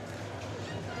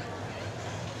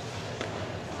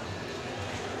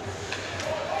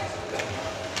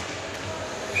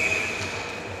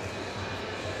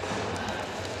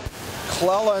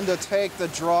 Cleland to take the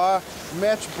draw.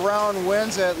 Mitch Brown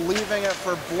wins it, leaving it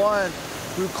for Blunt,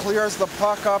 who clears the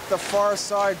puck up the far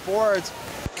side boards.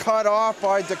 Cut off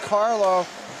by DiCarlo.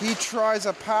 He tries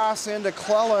a pass into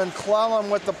Cleland.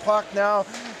 Cleland with the puck now,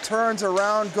 turns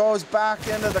around, goes back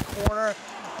into the corner,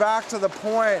 back to the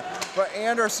point, but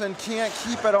Anderson can't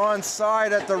keep it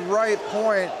onside at the right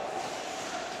point.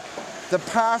 The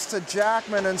pass to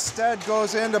Jackman instead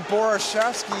goes into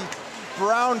Borashevsky.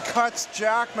 Brown cuts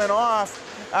Jackman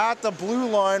off at the blue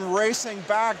line, racing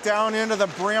back down into the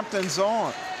Brampton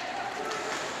zone.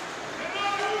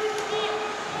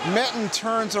 Mitten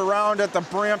turns around at the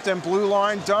Brampton blue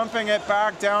line, dumping it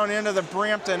back down into the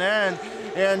Brampton end.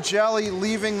 Angeli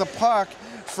leaving the puck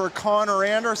for Connor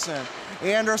Anderson.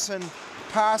 Anderson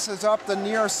passes up the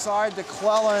near side to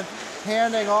Cleland,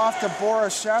 handing off to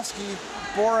Borashevsky.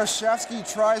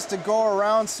 Borashevsky tries to go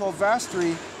around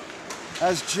Silvestri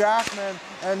as Jackman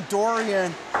and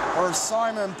Dorian, or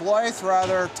Simon Blythe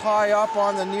rather, tie up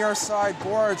on the near side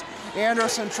boards.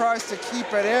 Anderson tries to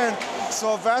keep it in.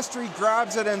 Silvestri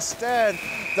grabs it instead.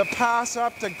 The pass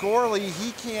up to Gorley.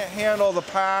 He can't handle the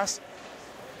pass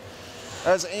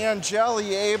as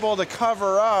Angeli able to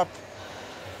cover up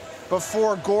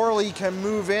before Gorley can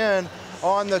move in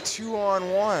on the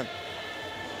 2-on-1.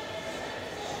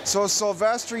 So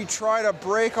Silvestri tried a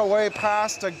breakaway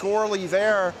pass to Gorley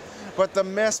there, but the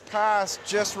missed pass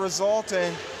just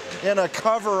resulting in a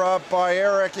cover-up by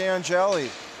Eric Angeli.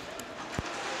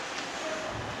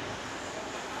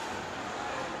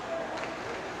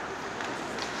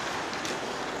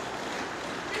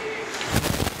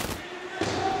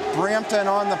 Brampton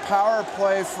on the power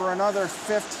play for another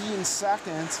 15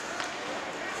 seconds.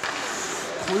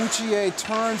 Cloutier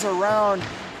turns around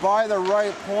by the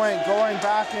right point, going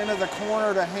back into the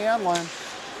corner to Hanlon.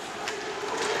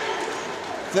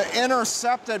 The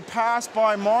intercepted pass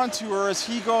by Montour as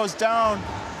he goes down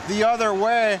the other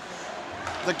way.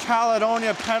 The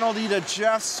Caledonia penalty to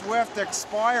Jeff Swift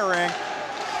expiring.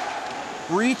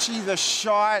 Ricci the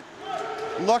shot,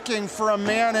 looking for a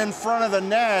man in front of the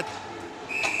net.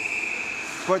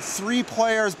 But three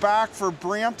players back for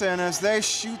Brampton as they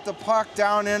shoot the puck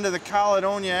down into the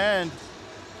Caledonia end.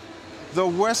 The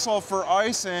whistle for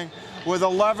icing with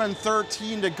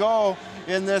 11:13 to go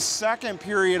in this second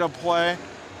period of play.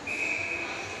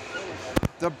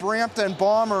 The Brampton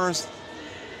Bombers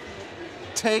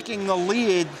taking the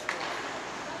lead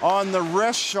on the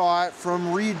wrist shot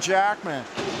from Reed Jackman.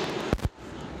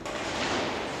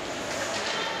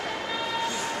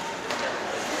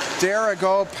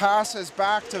 Derigo passes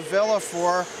back to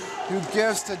Villefort, who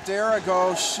gives to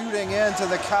Derigo, shooting into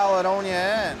the Caledonia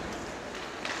end.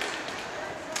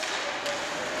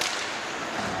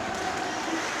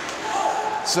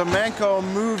 Zemenko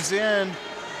moves in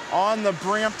on the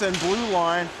Brampton blue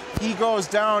line. He goes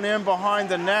down in behind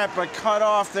the net, but cut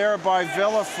off there by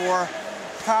Villefort.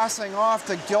 Passing off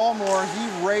to Gilmore,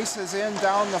 he races in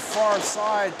down the far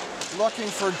side, looking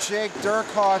for Jake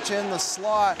Durkoch in the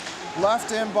slot.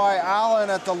 Left in by Allen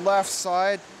at the left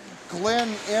side. Glynn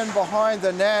in behind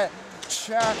the net,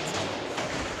 checked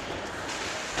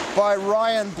by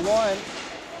Ryan Blunt.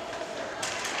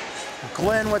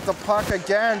 Glynn with the puck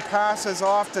again, passes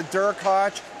off to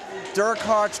Durkoch.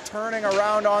 Durkoch turning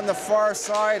around on the far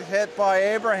side, hit by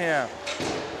Abraham.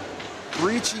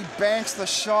 Ricci banks the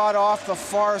shot off the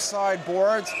far side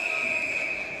boards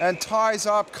and ties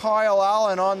up Kyle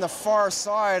Allen on the far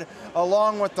side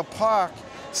along with the puck.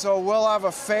 So we'll have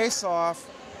a face-off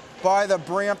by the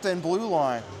Brampton blue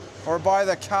line, or by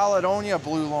the Caledonia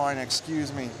blue line,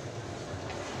 excuse me.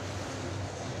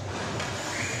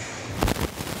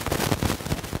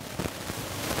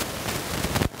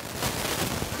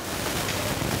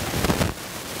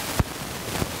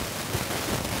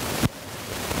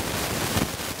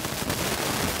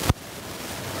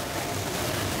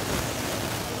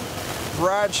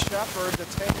 Brad Shepard to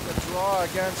take the draw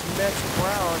against Mitch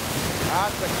Brown at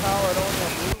the Caledonia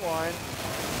blue line.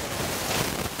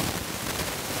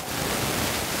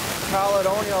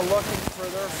 Caledonia looking for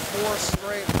their 4th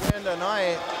straight win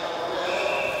tonight.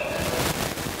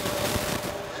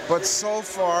 But so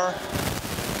far,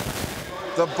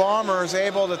 the Bombers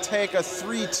able to take a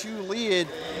 3-2 lead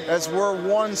as we're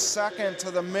 1 second to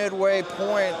the midway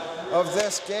point of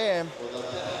this game.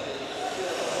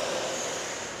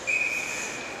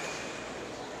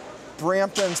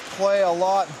 Brampton's play a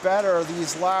lot better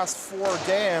these last 4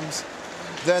 games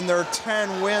than their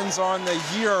 10 wins on the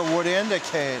year would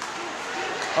indicate.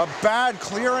 A bad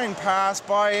clearing pass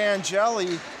by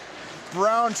Angeli.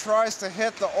 Brown tries to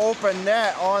hit the open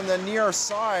net on the near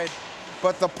side,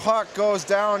 but the puck goes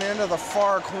down into the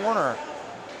far corner.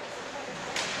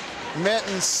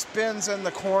 Mitten spins in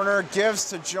the corner, gives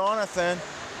to Jonathan.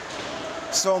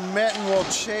 So Mitten will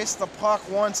chase the puck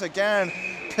once again,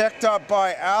 picked up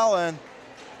by Allen,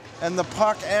 and the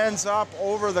puck ends up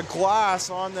over the glass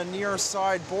on the near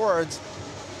side boards.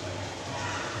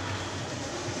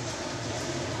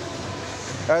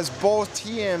 As both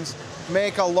teams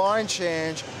make a line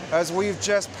change as we've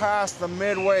just passed the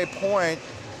midway point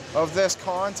of this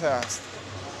contest.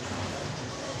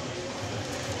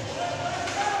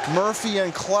 Murphy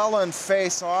and Cleland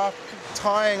face off,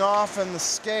 tying off in the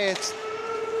skates.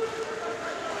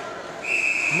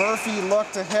 Murphy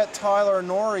looked to hit Tyler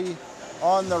Norrie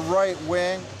on the right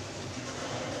wing,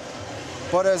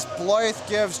 but as Blythe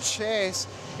gives chase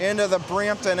into the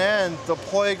Brampton end, the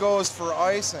play goes for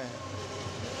icing.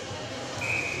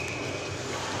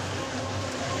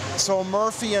 So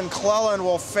Murphy and Cleland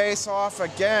will face off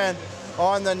again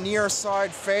on the near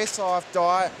side face-off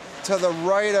dot to the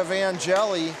right of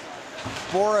Angeli.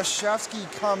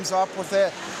 Borashevsky comes up with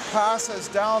it, passes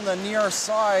down the near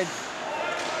side,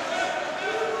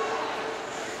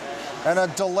 and a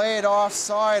delayed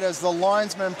offside as the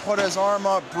linesman put his arm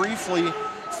up briefly.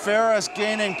 Ferris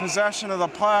gaining possession of the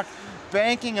puck,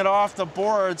 banking it off the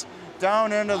boards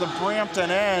down into the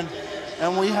Brampton end,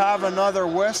 and we have another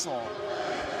whistle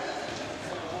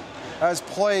as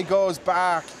play goes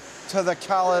back to the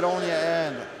Caledonia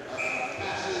end.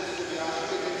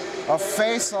 A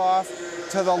face-off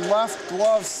to the left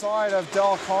glove side of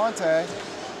Del Conte.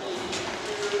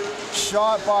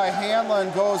 Shot by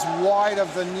Hanlon goes wide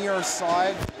of the near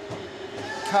side.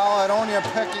 Caledonia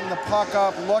picking the puck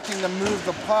up, looking to move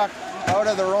the puck out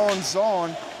of their own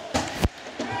zone.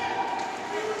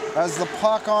 As the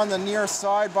puck on the near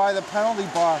side by the penalty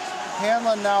box.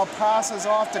 Hanlon now passes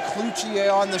off to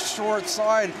Cloutier on the short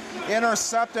side,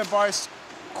 intercepted by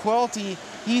Quilty.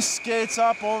 He skates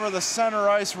up over the center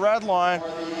ice red line,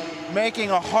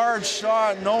 making a hard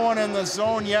shot. No one in the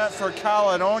zone yet for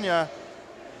Caledonia.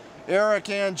 Eric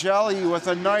Angeli with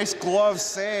a nice glove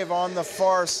save on the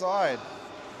far side.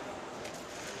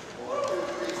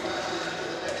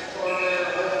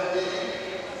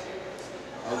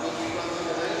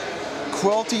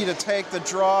 Quilty to take the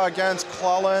draw against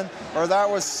Cleland, or that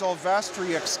was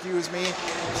Silvestri, excuse me.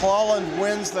 Cleland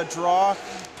wins the draw,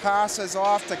 passes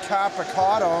off to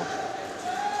Capicato.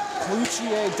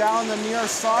 Cloutier down the near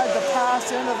side, the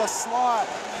pass into the slot,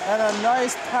 and a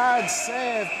nice pad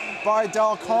save by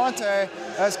Del Conte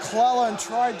as Cleland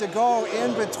tried to go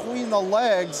in between the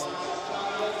legs.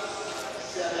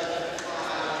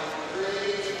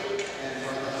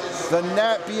 The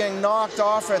net being knocked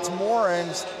off its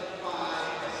moorings.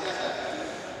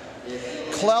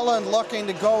 Cleland looking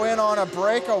to go in on a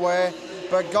breakaway,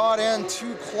 but got in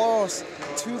too close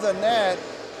to the net.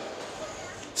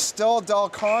 Still, Del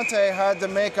Conte had to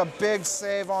make a big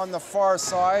save on the far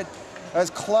side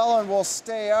as Cleland will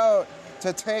stay out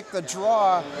to take the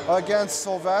draw against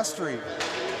Silvestri.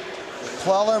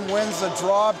 Cleland wins the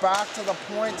draw back to the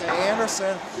point to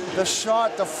Anderson. The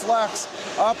shot deflects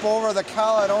up over the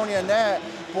Caledonia net.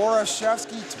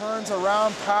 Borashevsky turns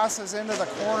around, passes into the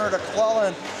corner to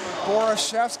Cleland.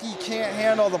 Borashevsky can't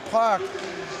handle the puck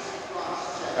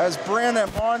as Brandon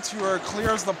Montour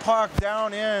clears the puck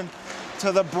down in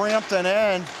to the Brampton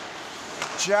end.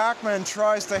 Jackman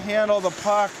tries to handle the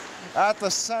puck at the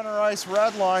center ice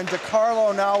red line.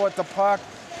 DiCarlo now with the puck,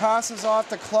 passes off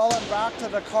to Cleland, back to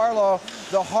DiCarlo.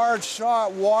 The hard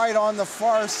shot wide on the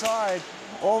far side,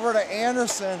 over to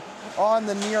Anderson on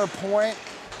the near point.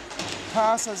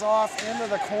 Passes off into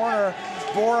the corner.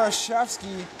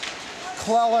 Borashevsky,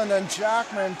 Cleland and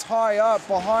Jackman tie up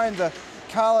behind the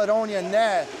Caledonia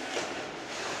net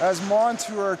as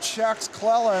Montour checks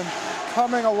Cleland,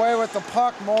 coming away with the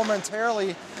puck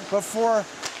momentarily before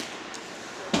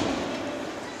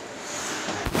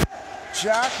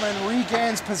Jackman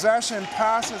regains possession,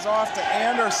 passes off to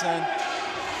Anderson.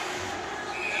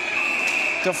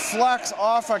 deflects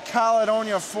off a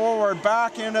Caledonia forward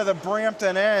back into the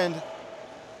Brampton end.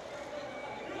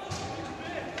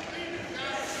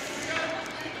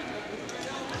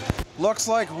 Looks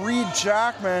like Reed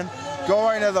Jackman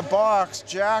going to the box.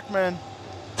 Jackman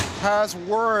has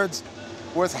words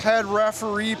with head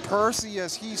referee Percy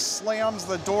as he slams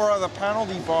the door of the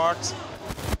penalty box.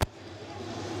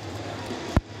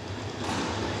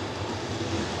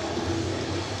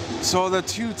 So the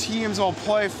two teams will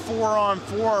play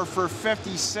 4-on-4 for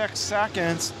 56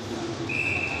 seconds.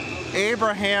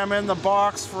 Abraham in the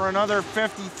box for another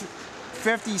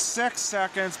 56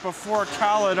 seconds before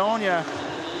Caledonia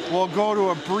will go to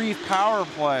a brief power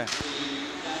play.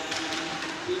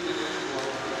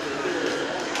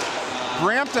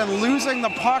 Brampton losing the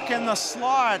puck in the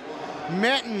slot.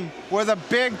 Mitten with a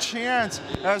big chance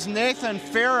as Nathan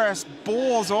Ferris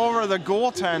bowls over the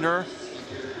goaltender.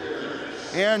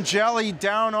 Angeli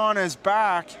down on his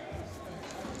back.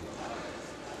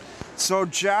 So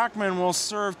Jackman will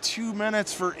serve 2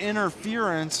 minutes for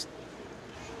interference.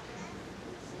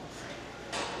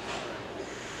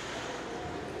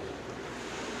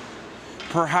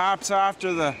 Perhaps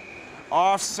after the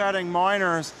offsetting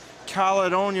minors,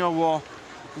 Caledonia will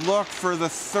look for the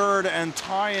third and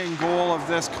tying goal of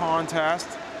this contest,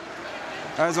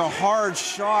 as a hard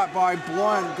shot by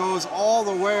Blunt goes all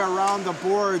the way around the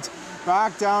boards,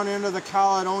 back down into the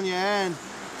Caledonia end,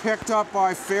 picked up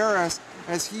by Ferris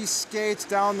as he skates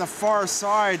down the far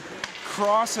side,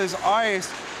 crosses ice,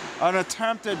 an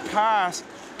attempted pass,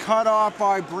 cut off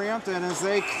by Brampton as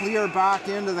they clear back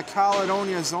into the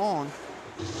Caledonia zone.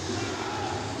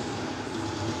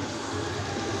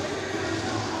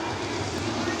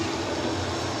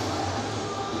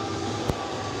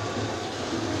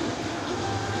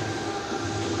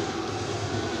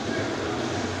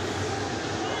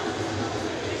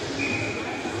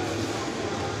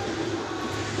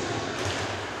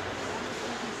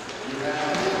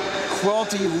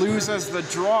 Quilty loses the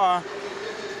draw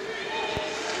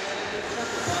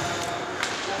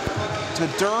to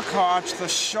Durkoch. The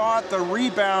shot, the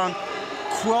rebound.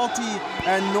 Quilty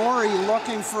and Norrie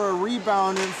looking for a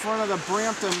rebound in front of the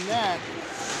Brampton net.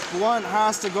 Blunt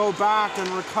has to go back and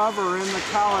recover in the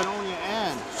Caledonia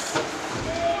end.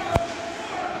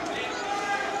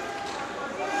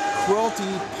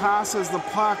 Quilty passes the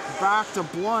puck back to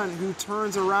Blunt, who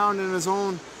turns around in his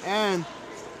own end,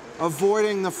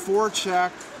 avoiding the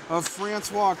forecheck of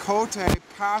Francois Cote,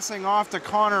 passing off to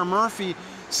Connor Murphy,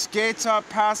 skates up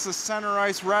past the center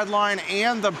ice red line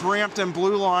and the Brampton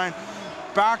blue line,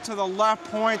 back to the left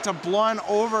point to Blunt,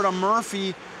 over to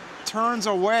Murphy, turns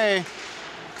away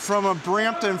from a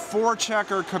Brampton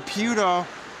forechecker, Caputo.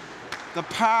 The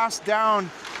pass down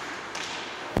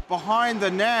behind the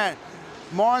net.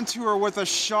 Montour with a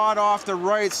shot off the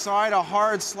right side, a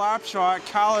hard slap shot.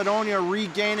 Caledonia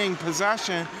regaining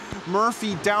possession.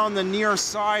 Murphy down the near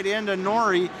side into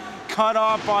Norrie, cut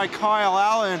off by Kyle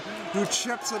Allen, who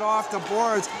chips it off the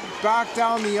boards, back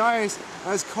down the ice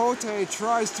as Cote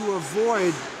tries to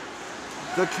avoid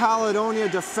the Caledonia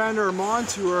defender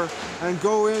Montour and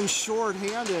go in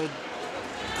short-handed.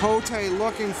 Cote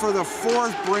looking for the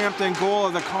fourth Brampton goal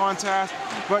of the contest,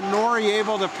 but Norrie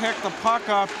able to pick the puck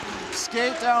up,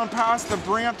 skate down past the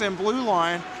Brampton blue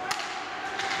line.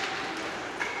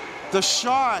 The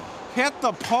shot hit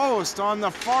the post on the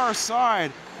far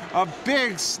side. A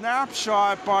big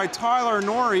snapshot by Tyler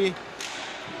Norrie.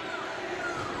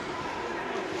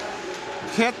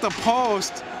 Hit the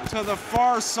post to the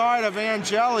far side of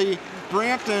Angeli.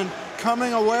 Brampton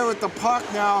coming away with the puck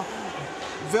now.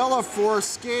 Villafors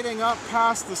skating up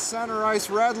past the center ice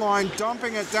red line,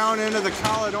 dumping it down into the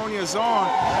Caledonia zone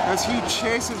as he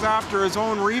chases after his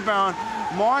own rebound.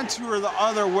 Montour the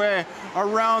other way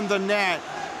around the net.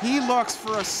 He looks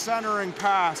for a centering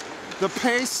pass. The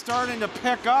pace starting to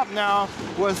pick up now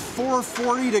with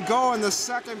 4:40 to go in the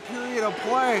second period of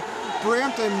play.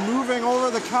 Brampton moving over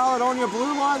the Caledonia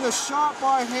blue line. The shot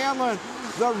by Hanlon.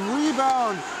 The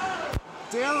rebound.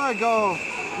 Derigo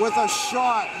with a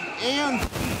shot, and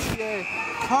PTA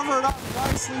covered up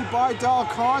nicely by Del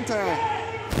Conte.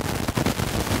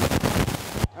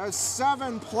 As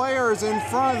 7 players in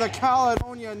front of the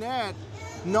Caledonia net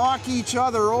knock each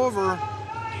other over.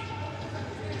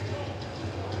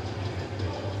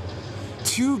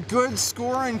 2 good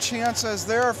scoring chances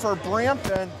there for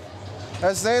Brampton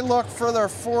as they look for their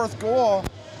 4th goal.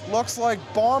 Looks like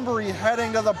Bombery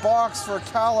heading to the box for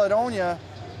Caledonia.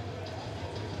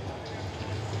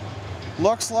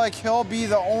 Looks like he'll be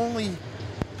the only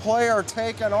player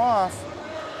taken off.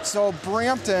 So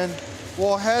Brampton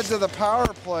will head to the power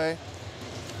play.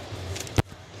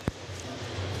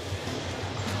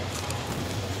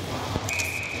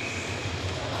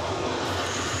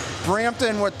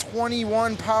 Brampton with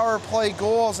 21 power play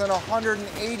goals and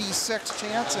 186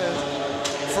 chances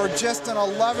for just an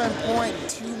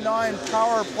 11.29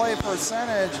 power play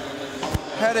percentage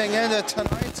heading into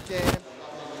tonight's game.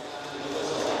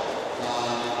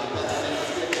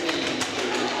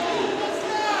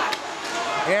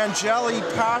 Angeli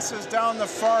passes down the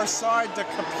far side to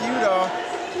Caputo.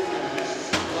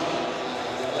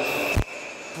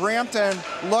 Brampton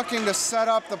looking to set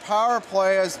up the power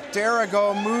play as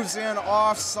Derigo moves in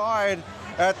offside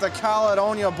at the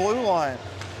Caledonia blue line.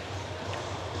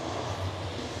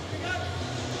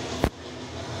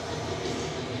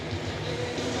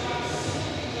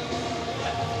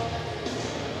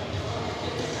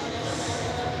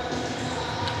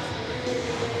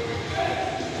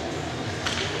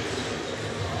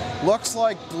 Looks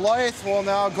like Blythe will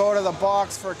now go to the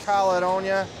box for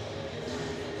Caledonia.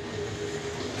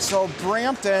 So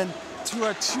Brampton to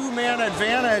a two-man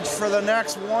advantage for the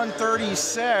next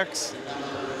 136.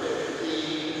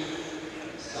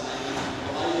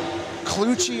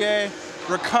 Cloutier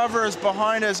recovers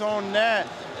behind his own net.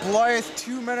 Blythe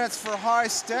 2 minutes for high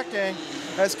sticking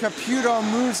as Caputo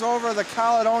moves over the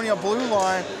Caledonia blue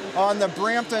line on the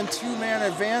Brampton two-man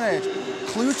advantage.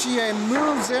 Cloutier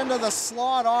moves into the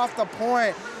slot off the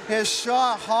point. His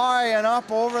shot high and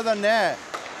up over the net.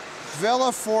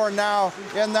 Villefort now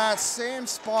in that same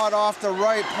spot off the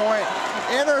right point.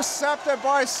 Intercepted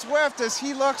by Swift as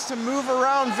he looks to move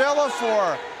around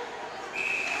Villefort.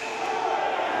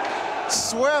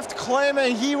 Swift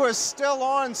claiming he was still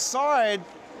onside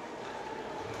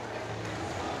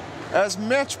as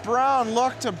Mitch Brown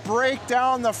looked to break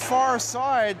down the far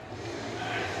side.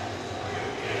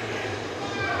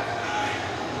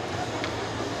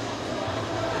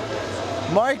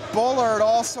 Mike Bullard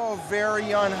also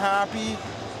very unhappy.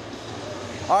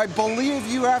 I believe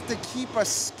you have to keep a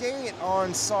skate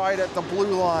onside at the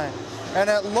blue line, and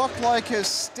it looked like his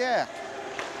stick.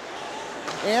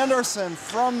 Anderson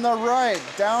from the right,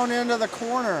 down into the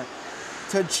corner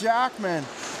to Jackman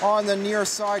on the near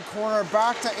side corner.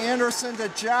 Back to Anderson to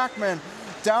Jackman,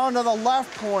 down to the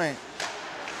left point.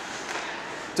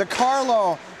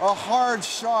 DeCarlo, a hard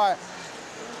shot.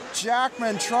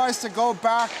 Jackman tries to go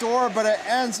back door, but it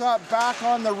ends up back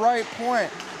on the right point.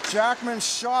 Jackman's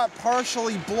shot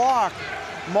partially blocked.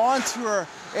 Montour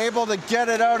able to get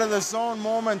it out of the zone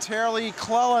momentarily.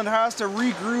 Cleland has to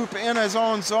regroup in his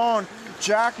own zone.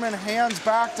 Jackman hands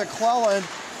back to Cleland.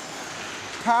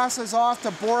 Passes off to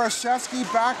Borashevsky,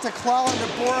 back to Cleland to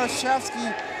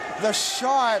Borashevsky. The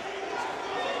shot,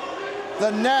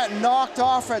 the net knocked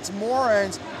off its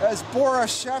moorings as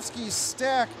Borashevsky's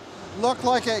stick looked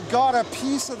like it got a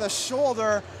piece of the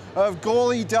shoulder of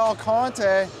goalie Del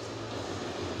Conte.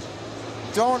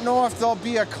 Don't know if there'll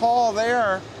be a call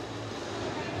there.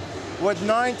 With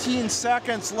 19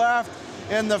 seconds left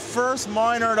in the first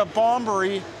minor to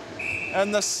Bombery,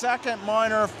 and the second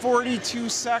minor, 42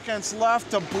 seconds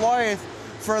left to Blythe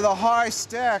for the high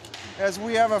stick as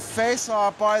we have a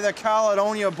face-off by the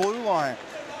Caledonia blue line.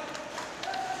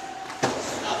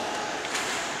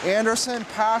 Anderson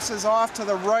passes off to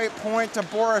the right point to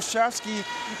Borashevsky,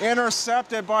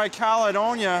 intercepted by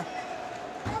Caledonia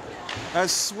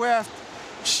as Swift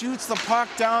shoots the puck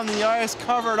down the ice,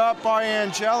 covered up by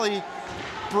Angeli.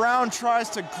 Brown tries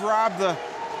to grab the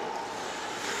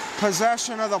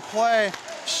possession of the play,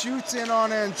 shoots in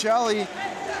on Angeli,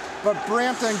 but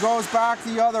Brampton goes back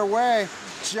the other way.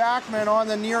 Jackman on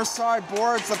the near side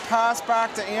boards the pass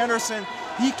back to Anderson.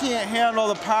 He can't handle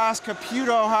the pass.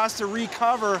 Caputo has to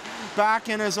recover back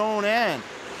in his own end.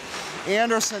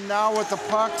 Anderson now with the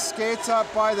puck, skates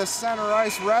up by the center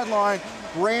ice red line,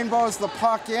 rainbows the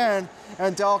puck in,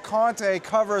 and Del Conte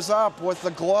covers up with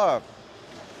the glove.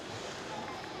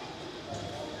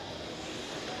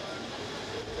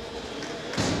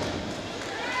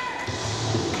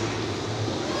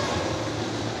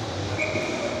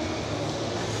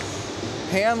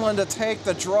 Hanlon to take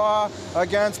the draw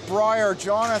against Breyer.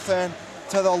 Jonathan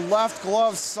to the left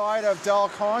glove side of Del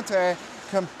Conte.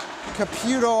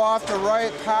 Caputo off the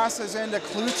right, passes into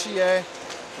Cloutier.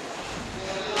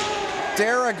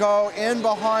 Derigo in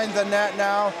behind the net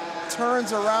now,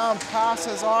 turns around,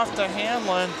 passes off to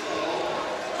Hanlon.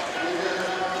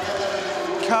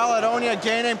 Caledonia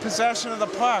gaining possession of the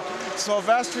puck.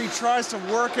 Silvestri tries to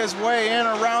work his way in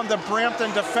around the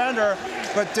Brampton defender,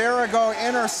 but Derigo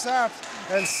intercepts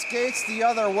and skates the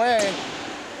other way.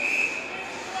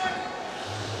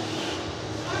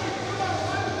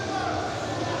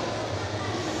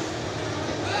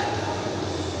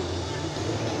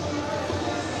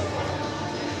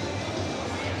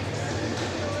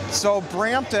 So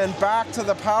Brampton back to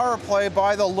the power play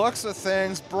by the looks of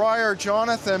things. Briar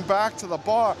Jonathan back to the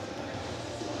box.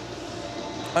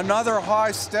 Another high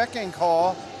sticking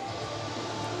call.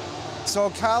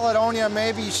 So Caledonia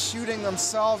may be shooting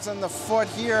themselves in the foot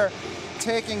here,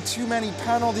 taking too many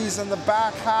penalties in the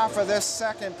back half of this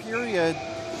second period.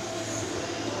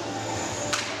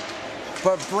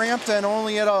 But Brampton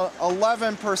only at a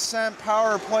 11%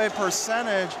 power play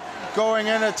percentage going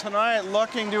into tonight,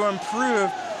 looking to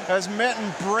improve as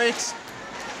Mitten breaks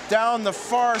down the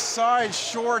far side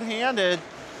short-handed.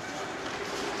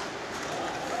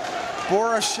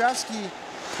 Borashevsky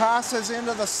passes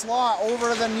into the slot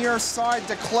over to the near side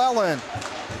to Cleland.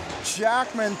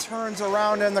 Jackman turns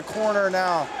around in the corner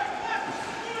now.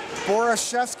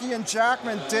 Borashevsky and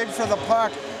Jackman dig for the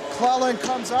puck. Cleland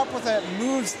comes up with it,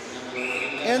 moves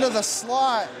into the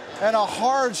slot, and a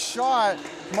hard shot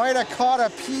might have caught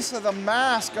a piece of the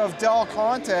mask of Del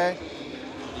Conte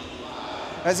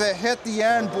as it hit the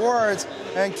end boards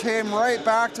and came right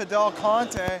back to Del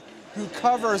Conte, who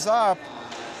covers up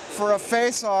for a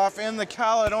face-off in the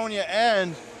Caledonia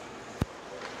end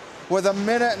with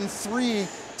 1:03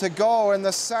 to go in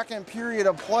the second period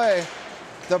of play.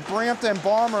 The Brampton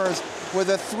Bombers with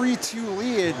a 3-2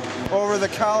 lead over the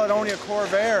Caledonia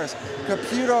Corvairs.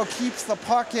 Caputo keeps the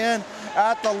puck in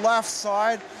at the left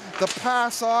side. The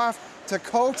pass off to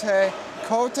Cote.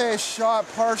 Cote's shot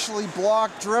partially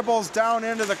blocked, dribbles down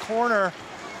into the corner.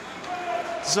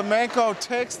 Zemenko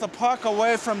takes the puck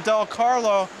away from Del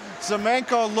Carlo.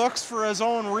 Zemenko looks for his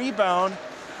own rebound,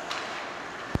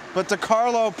 but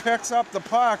DeCarlo picks up the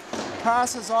puck,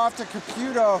 passes off to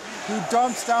Caputo, who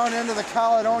dumps down into the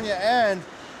Caledonia end.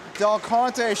 Del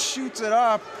Conte shoots it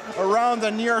up around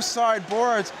the near side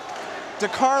boards.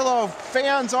 DeCarlo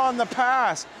fans on the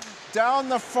pass. Down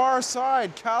the far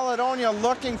side, Caledonia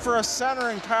looking for a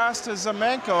centering pass to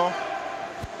Zemenko.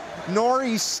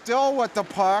 Norrie still with the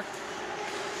puck.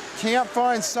 Can't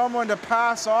find someone to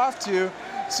pass off to,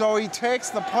 so he takes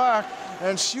the puck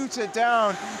and shoots it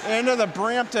down into the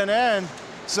Brampton end.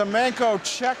 Zemenko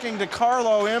checking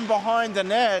DeCarlo in behind the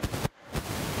net.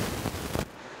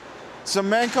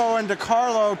 Zemenko and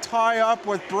DeCarlo tie up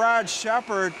with Brad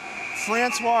Shepard.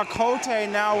 Francois Cote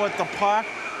now with the puck,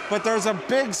 but there's a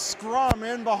big scrum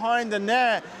in behind the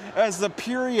net as the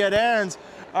period ends.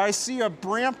 I see a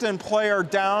Brampton player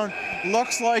down,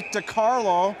 looks like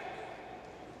DeCarlo,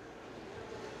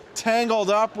 tangled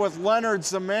up with Leonard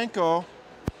Zemenko.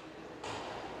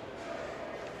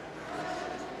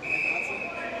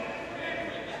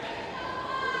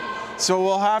 So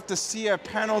we'll have to see a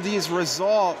penalties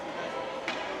result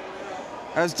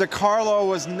as DeCarlo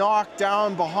was knocked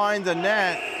down behind the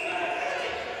net.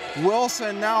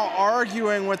 Wilson now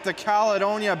arguing with the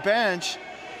Caledonia bench.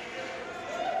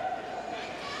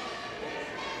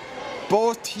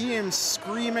 Both teams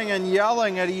screaming and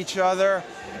yelling at each other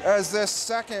as this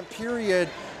second period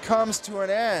comes to an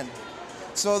end.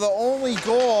 So the only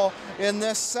goal in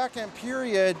this second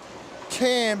period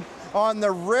came on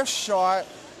the wrist shot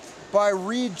by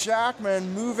Reed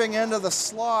Jackman, moving into the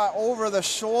slot over the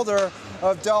shoulder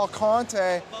of Del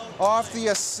Conte, off the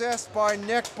assist by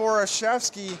Nick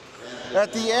Borashevsky.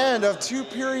 At the end of 2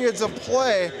 periods of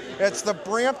play, it's the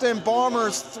Brampton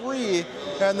Bombers 3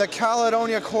 and the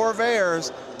Caledonia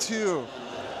Corvairs 2.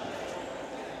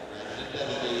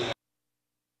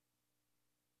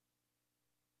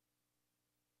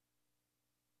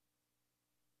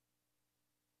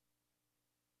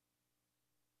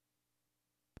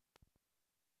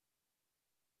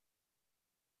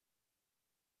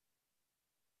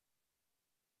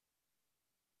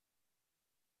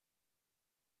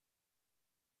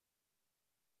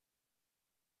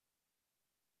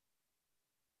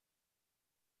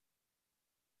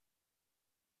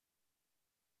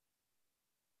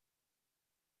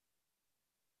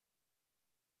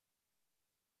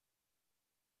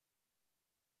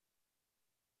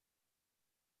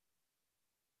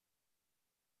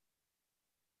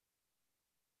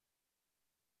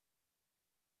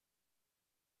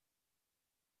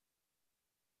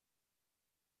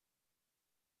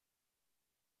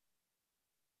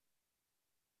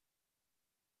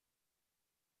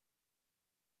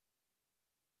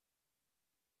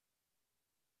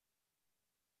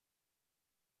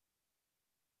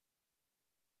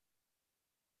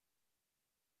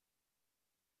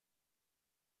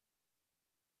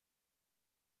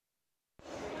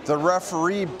 The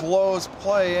referee blows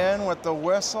play in with the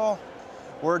whistle.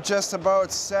 We're just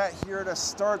about set here to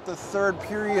start the third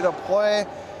period of play.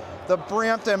 The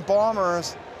Brampton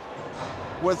Bombers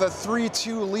with a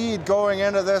 3-2 lead going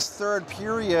into this third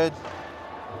period.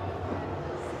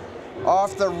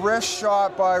 off the wrist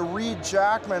shot by Reed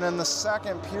Jackman in the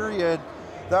second period.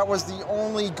 That was the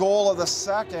only goal of the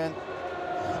second.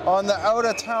 On the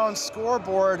out-of-town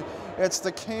scoreboard, it's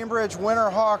the Cambridge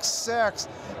Winterhawks 6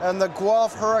 and the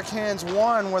Guelph Hurricanes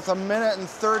 1 with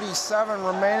 1:37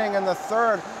 remaining in the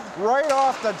third. Right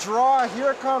off the draw,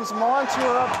 here comes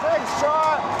Montour, a big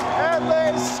shot, and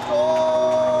they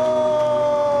score!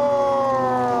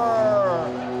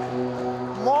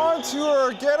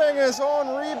 Montour getting his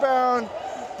own rebound.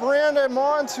 Brandon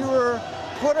Montour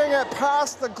putting it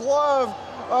past the glove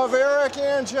of Eric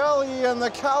Angeli, and the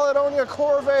Caledonia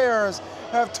Corvairs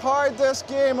have tied this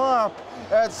game up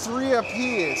at 3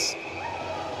 apiece.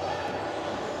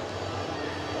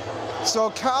 So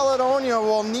Caledonia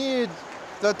will need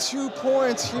the 2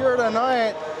 points here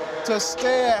tonight to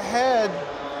stay ahead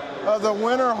of the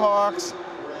Winterhawks.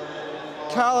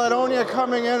 Caledonia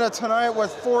coming into tonight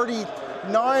with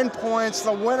 49 points,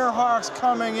 the Winterhawks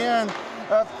coming in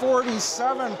at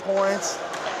 47 points.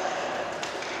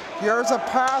 Here's a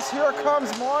pass, here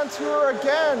comes Montour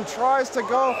again, tries to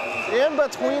go in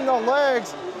between the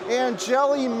legs.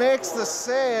 Angeli makes the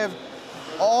save,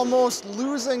 almost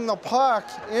losing the puck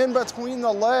in between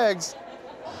the legs.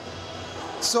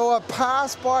 So a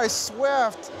pass by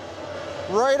Swift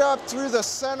right up through the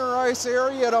center ice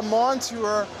area to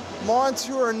Montour.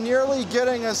 Montour nearly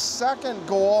getting his second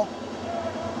goal.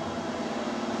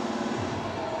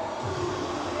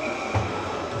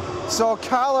 So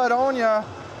Caledonia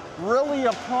really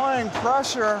applying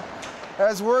pressure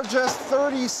as we're just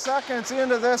 30 seconds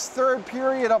into this third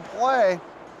period of play.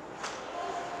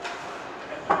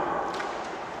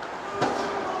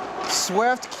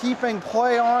 Swift keeping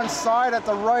play onside at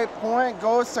the right point,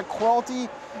 goes to Quilty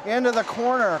into the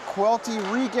corner. Quilty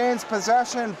regains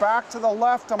possession, back to the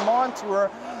left to Montour.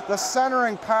 The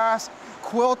centering pass,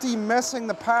 Quilty missing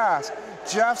the pass.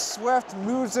 Jeff Swift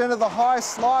moves into the high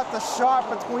slot, the shot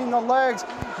between the legs.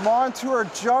 Montour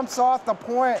jumps off the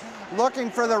point,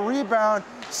 looking for the rebound,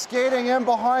 skating in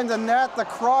behind the net, the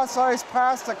cross ice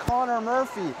pass to Connor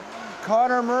Murphy.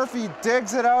 Connor Murphy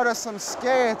digs it out of some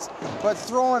skates, but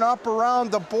thrown up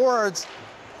around the boards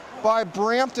by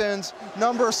Brampton's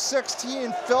number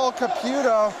 16, Phil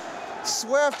Caputo.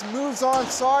 Swift moves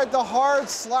onside, the hard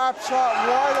slap shot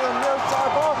wide of the near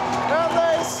side ball, and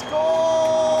they score!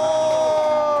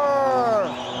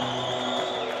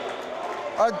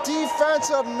 A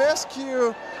defensive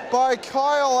miscue by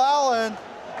Kyle Allen.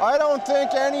 I don't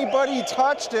think anybody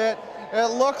touched it. It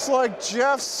looks like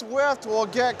Jeff Swift will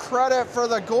get credit for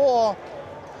the goal.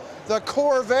 The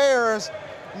Corvairs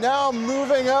now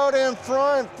moving out in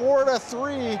front,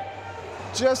 4-3.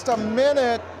 Just a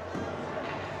minute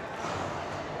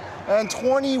and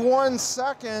 21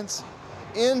 seconds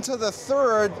into the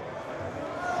third.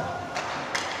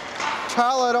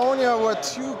 Caledonia with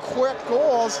 2 quick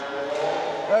goals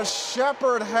as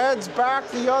Shepard heads back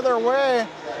the other way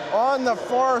on the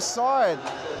far side.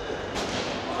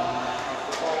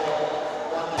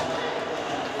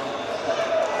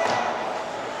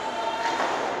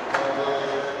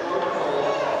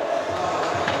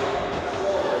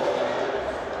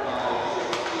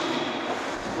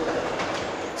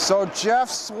 So Jeff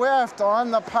Swift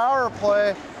on the power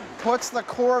play puts the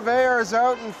Corvairs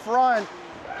out in front.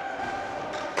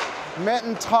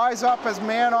 Minton ties up his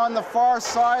man on the far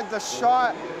side. The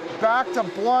shot back to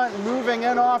Blunt, moving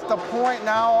in off the point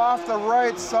now, off the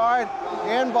right side,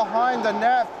 in behind the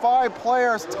net. 5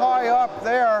 players tie up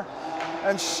there,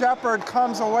 and Shepard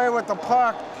comes away with the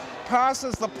puck.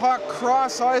 Passes the puck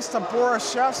cross ice to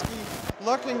Borashevsky,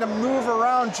 looking to move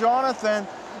around Jonathan.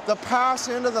 The pass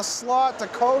into the slot to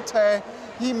Cote.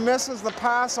 He misses the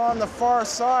pass on the far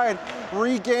side,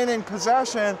 regaining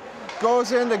possession.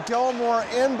 Goes into Gilmore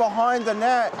in behind the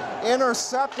net,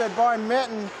 intercepted by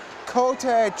Minton.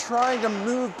 Cote trying to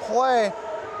move play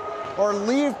or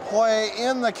leave play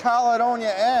in the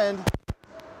Caledonia end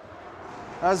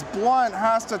as Blunt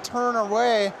has to turn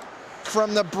away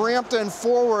from the Brampton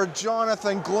forward,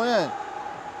 Jonathan Glynn.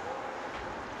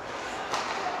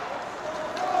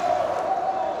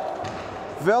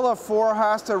 Villafort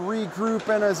has to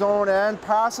regroup in his own end,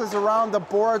 passes around the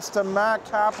boards to Matt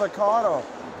Caplicato.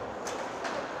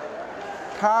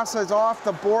 Passes off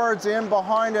the boards in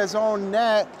behind his own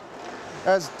net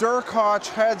as Durkoch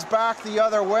heads back the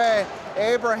other way.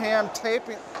 Abraham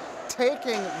taking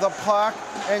the puck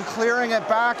and clearing it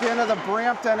back into the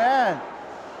Brampton end.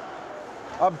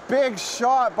 A big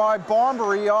shot by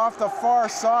Bombery off the far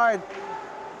side.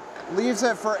 Leaves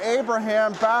it for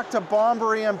Abraham, back to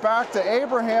Bombery and back to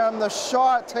Abraham. The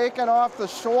shot taken off the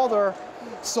shoulder.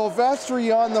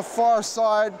 Silvestri on the far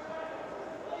side.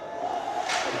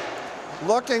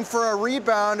 looking for a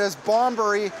rebound as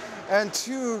Bombery and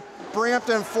two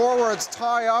Brampton forwards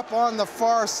tie up on the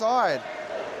far side.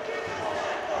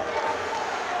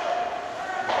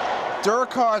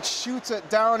 Durkot shoots it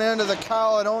down into the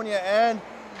Caledonia end.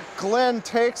 Glenn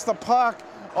takes the puck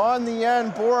on the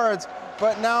end boards,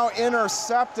 but now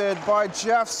intercepted by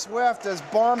Jeff Swift as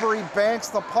Bombery banks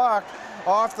the puck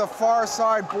off the far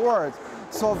side boards.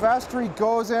 Silvestri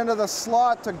goes into the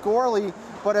slot to Gorley,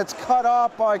 but it's cut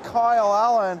off by Kyle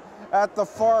Allen at the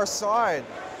far side.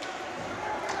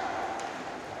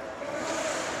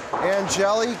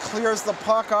 Angeli clears the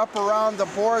puck up around the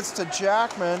boards to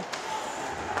Jackman.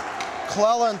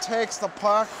 Cleland takes the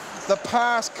puck. The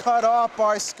pass cut off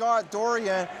by Scott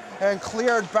Dorian and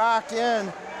cleared back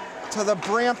in to the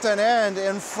Brampton end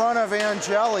in front of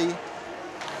Angeli.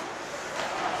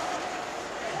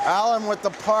 Allen with the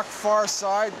puck far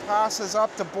side, passes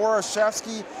up to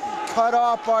Borashevsky, cut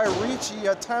off by Ricci,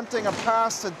 attempting a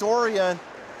pass to Dorian.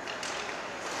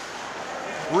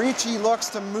 Ricci looks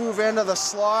to move into the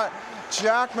slot.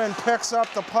 Jackman picks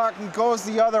up the puck and goes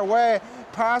the other way,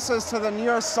 passes to the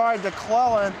near side to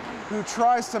Cleland, who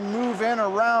tries to move in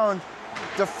around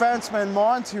defenseman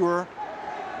Montour.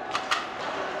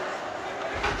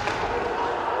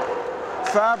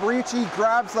 Fabrici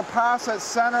grabs the pass at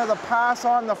center, the pass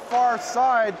on the far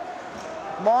side.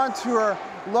 Montour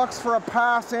looks for a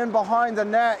pass in behind the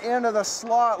net into the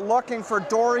slot, looking for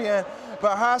Dorian,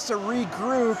 but has to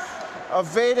regroup,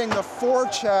 evading the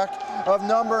forecheck of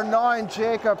number 9,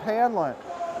 Jacob Hanlon.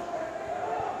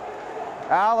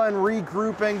 Allen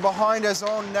regrouping behind his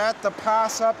own net, the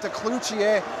pass up to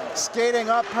Cloutier, skating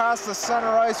up past the center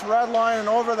ice red line and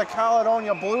over the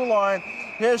Caledonia blue line.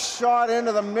 His shot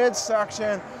into the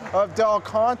midsection of Del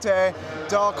Conte.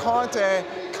 Del Conte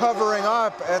covering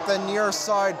up at the near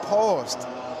side post.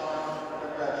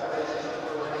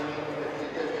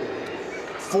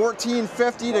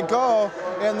 14:50 to go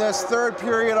in this third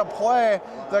period of play.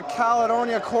 The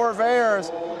Caledonia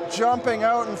Corvairs jumping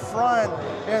out in front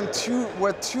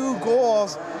with two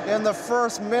goals in the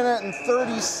first minute and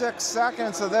 36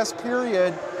 seconds of this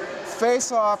period.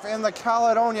 Face-off in the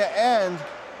Caledonia end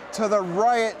to the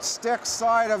right stick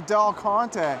side of Del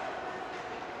Conte.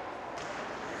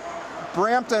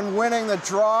 Brampton winning the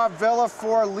draw,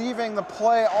 Villefort leaving the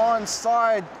play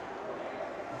onside.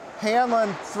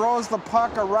 Hanlon throws the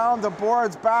puck around the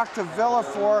boards back to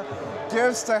Villefort,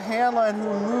 gives to Hanlon,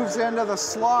 who moves into the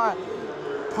slot.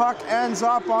 Puck ends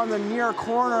up on the near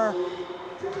corner.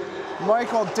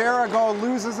 Michael Derigo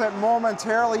loses it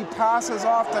momentarily, passes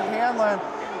off to Hanlon,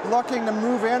 looking to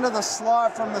move into the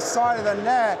slot from the side of the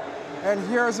net. And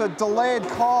here's a delayed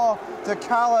call to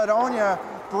Caledonia.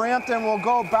 Brampton will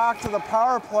go back to the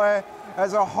power play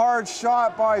as a hard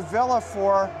shot by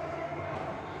Villefort.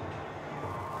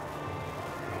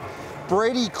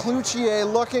 Brady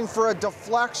Cloutier looking for a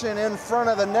deflection in front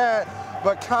of the net,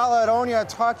 but Caledonia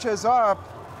touches up.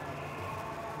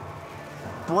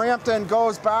 Brampton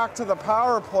goes back to the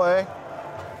power play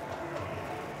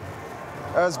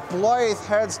as Blythe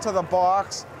heads to the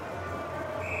box.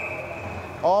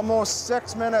 Almost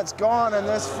 6 minutes gone in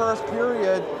this first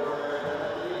period.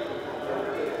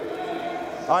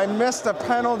 I missed a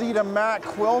penalty to Matt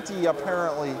Quilty,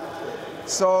 apparently.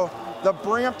 So the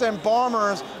Brampton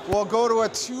Bombers will go to a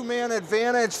two-man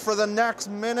advantage for the next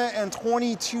minute and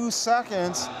 22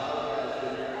 seconds.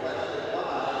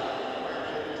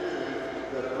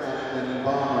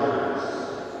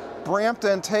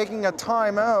 Brampton taking a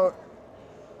timeout,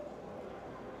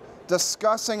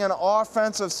 discussing an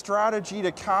offensive strategy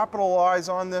to capitalize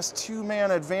on this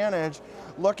two-man advantage,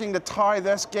 looking to tie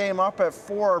this game up at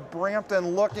 4.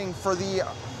 Brampton looking for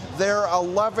their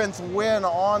 11th win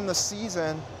on the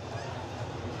season.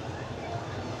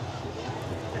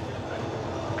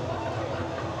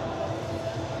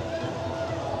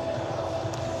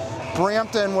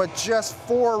 Brampton with just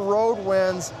 4 road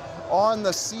wins on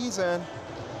the season.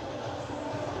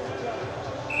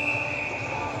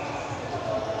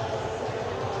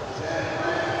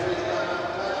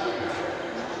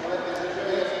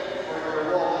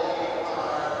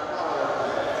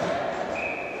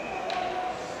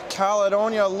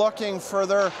 Caledonia looking for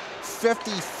their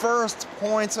 51st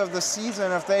points of the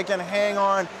season if they can hang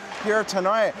on here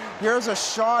tonight. Here's a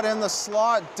shot in the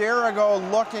slot. Derigo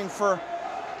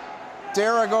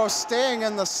staying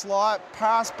in the slot.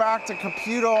 Pass back to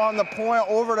Caputo on the point,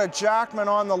 over to Jackman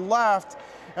on the left,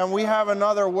 and we have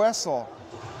another whistle.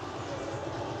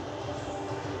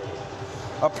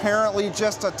 Apparently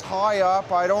just a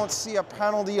tie-up. I don't see a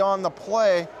penalty on the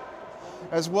play,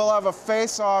 as we'll have a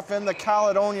face-off in the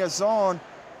Caledonia zone.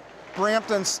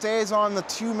 Brampton stays on the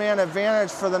two-man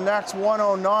advantage for the next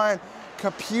 109.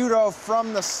 Caputo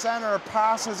from the center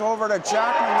passes over to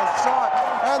Jackman, the shot,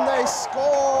 and they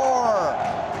score!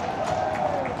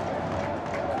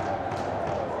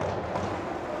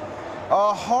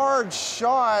 A hard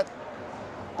shot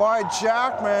by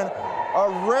Jackman,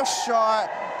 a wrist shot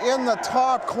in the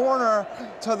top corner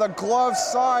to the glove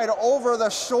side over the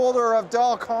shoulder of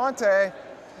Del Conte.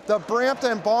 The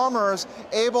Brampton Bombers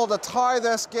able to tie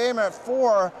this game at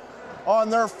 4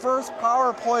 on their first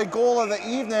power play goal of the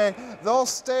evening. They'll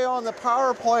stay on the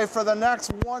power play for the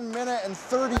next 1 minute and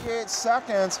 38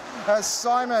 seconds as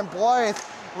Simon Blythe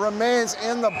remains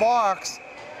in the box.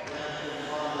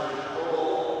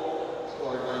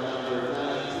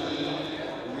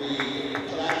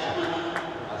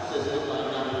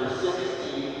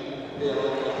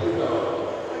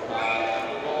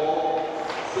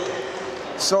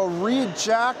 So Reed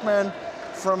Jackman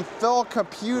from Phil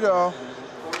Caputo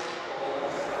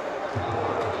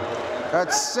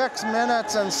at 6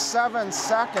 minutes and 7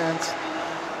 seconds.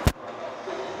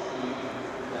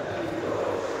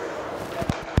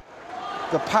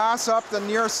 The pass up the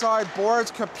near side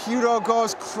boards. Caputo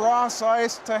goes cross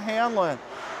ice to Hanlon.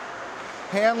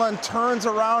 Hanlon turns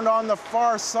around on the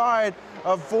far side,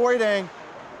 avoiding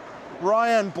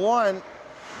Ryan Blunt.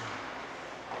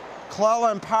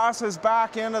 Cleland passes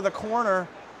back into the corner.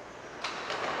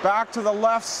 Back to the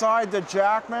left side to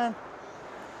Jackman.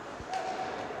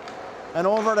 And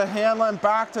over to Hanlon,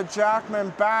 back to Jackman,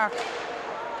 back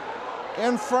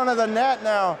in front of the net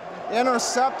now.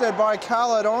 Intercepted by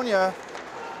Caledonia.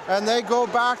 And they go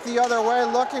back the other way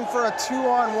looking for a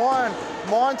 2-on-1.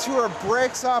 Montour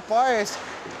breaks up ice.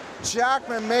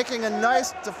 Jackman making a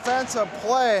nice defensive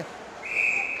play.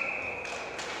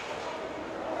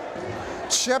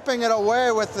 Chipping it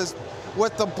away with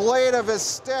the blade of his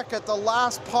stick at the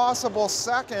last possible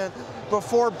second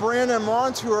before Brandon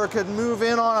Montour could move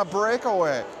in on a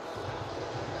breakaway.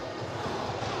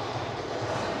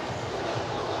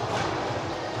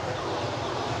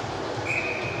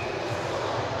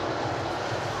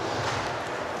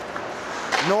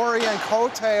 Norrie and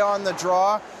Cote on the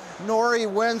draw. Norrie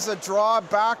wins the draw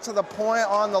back to the point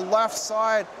on the left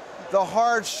side. The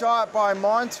hard shot by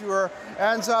Montour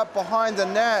ends up behind the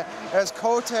net as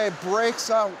Cote breaks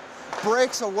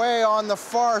away on the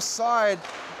far side,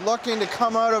 looking to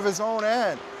come out of his own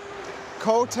end.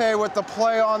 Cote with the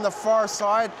play on the far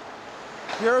side.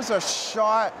 Here's a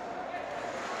shot.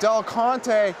 Del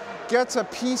Conte gets a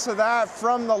piece of that.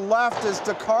 From the left is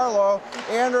DiCarlo.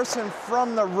 Anderson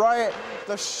from the right.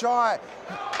 The shot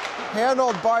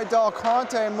handled by Del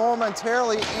Conte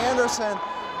momentarily. Anderson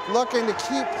looking to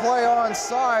keep play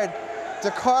onside.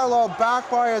 DiCarlo back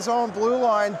by his own blue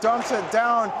line, dumps it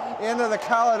down into the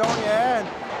Caledonia end.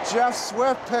 Jeff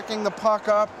Swift picking the puck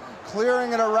up,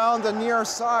 clearing it around the near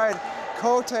side.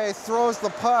 Cote throws the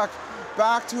puck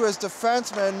back to his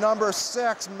defenseman, number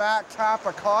 6, Matt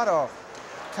Capicato.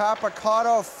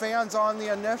 Capicato fans on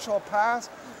the initial pass,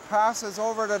 passes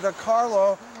over to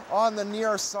DiCarlo on the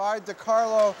near side.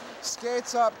 DiCarlo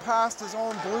skates up past his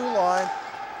own blue line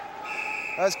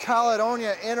as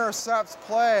Caledonia intercepts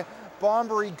play.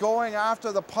 Bombery going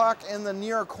after the puck in the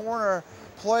near corner.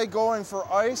 Play going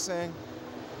for icing.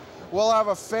 We'll have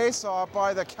a face-off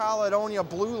by the Caledonia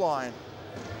blue line.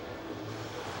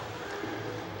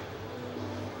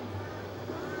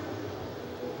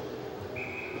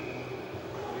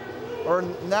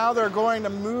 Now they're going to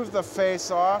move the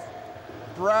face-off.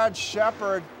 Brad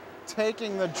Shepard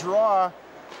taking the draw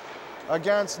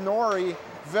against Norrie.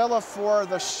 Villefort,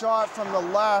 the shot from the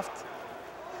left,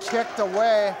 kicked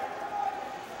away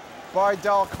by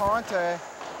Del Conte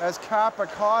as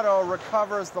Capicato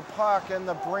recovers the puck in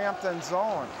the Brampton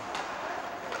zone.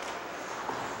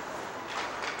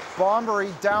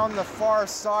 Bombery down the far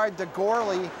side to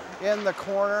Gorley in the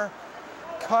corner.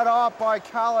 Cut off by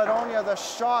Caledonia. The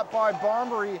shot by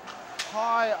Bombery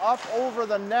high up over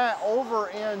the net, over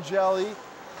Angeli.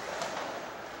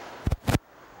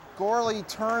 Gorley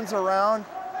turns around.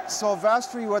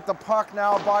 Silvestri with the puck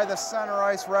now by the center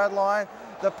ice red line.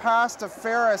 The pass to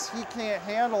Ferris, he can't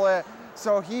handle it,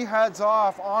 so he heads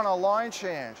off on a line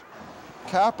change.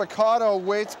 Capicato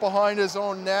waits behind his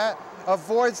own net,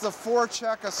 avoids the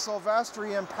forecheck of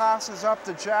Silvestri and passes up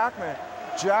to Jackman.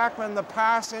 Jackman, the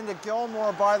pass into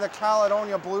Gilmore by the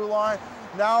Caledonia blue line.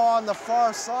 Now on the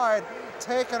far side,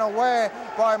 taken away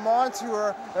by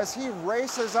Montour as he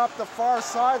races up the far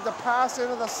side. The pass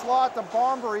into the slot to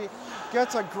Bombery,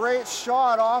 gets a great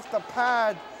shot off the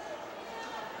pad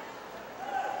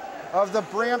of the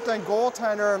Brampton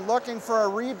goaltender, looking for a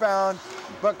rebound,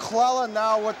 but Cleland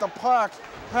now with the puck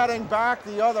heading back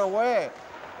the other way.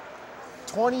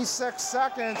 26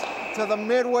 seconds to the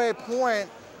midway point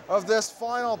of this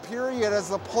final period as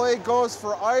the play goes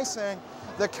for icing.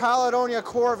 The Caledonia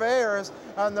Corvairs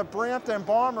and the Brampton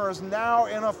Bombers now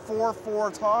in a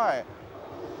 4-4 tie.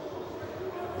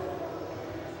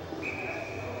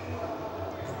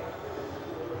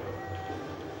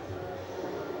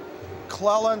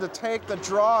 Cleland to take the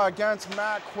draw against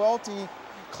Matt Quilty.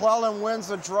 Cleland wins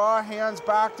the draw, hands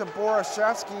back to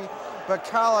Borashevsky, but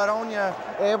Caledonia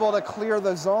able to clear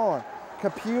the zone.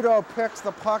 Caputo picks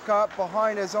the puck up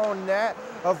behind his own net,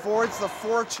 avoids the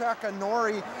forecheck of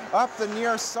Norrie up the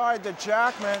near side to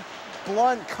Jackman.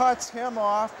 Blunt cuts him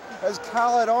off as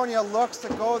Caledonia looks to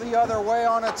go the other way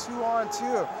on a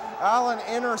 2-on-2. Allen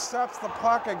intercepts the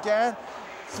puck again,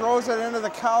 throws it into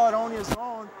the Caledonia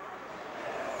zone.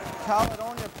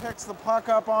 Caledonia picks the puck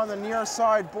up on the near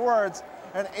side boards,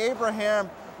 and Abraham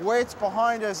waits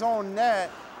behind his own net,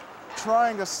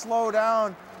 trying to slow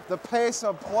down the pace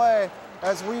of play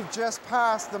as we've just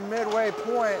passed the midway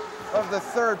point of the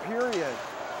third period.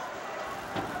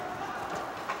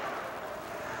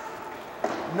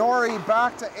 Norrie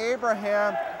back to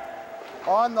Abraham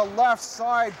on the left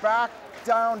side, back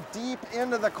down deep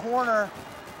into the corner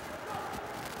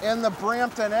in the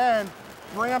Brampton end.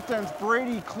 Brampton's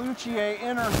Brady Cloutier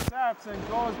intercepts and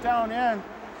goes down in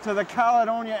to the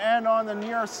Caledonia end on the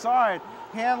near side.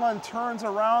 Hanlon turns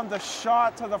around, the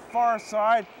shot to the far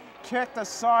side, kicked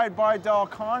aside by Del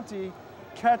Conte,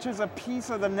 catches a piece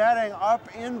of the netting up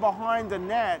in behind the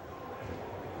net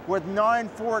with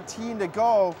 9:14 to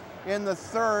go in the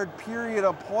third period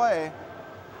of play.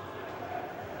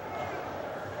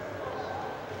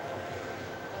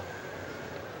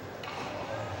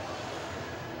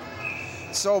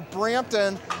 So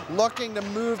Brampton looking to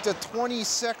move to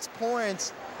 26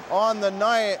 points on the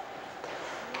night.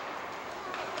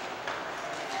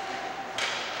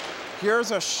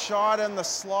 Here's a shot in the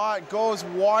slot, goes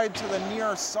wide to the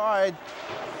near side.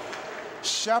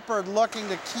 Shepard looking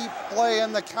to keep play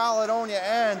in the Caledonia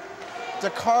end.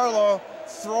 DiCarlo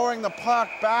throwing the puck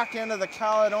back into the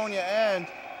Caledonia end.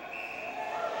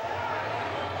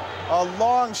 A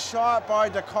long shot by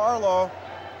DiCarlo.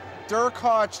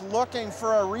 Durkach looking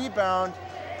for a rebound,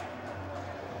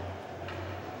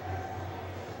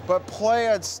 but play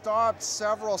had stopped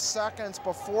several seconds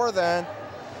before then.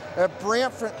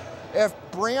 If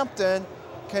Brampton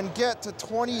can get to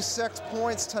 26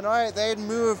 points tonight, they'd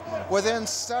move within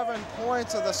 7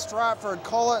 points of the Stratford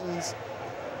Culletons.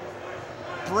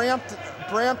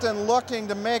 Brampton looking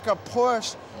to make a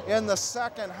push in the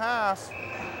second half,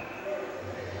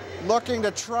 looking to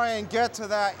try and get to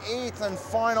that 8th and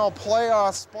final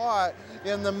playoff spot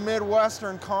in the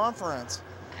Midwestern Conference.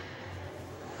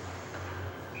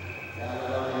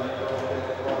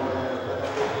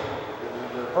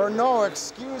 Or no,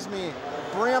 excuse me,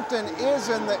 Brampton is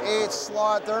in the 8th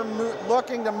slot. They're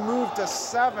looking to move to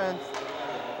 7th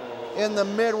in the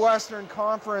Midwestern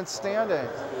Conference standings.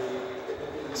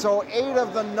 So 8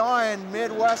 of the 9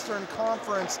 Midwestern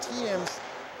Conference teams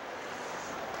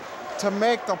to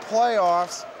make the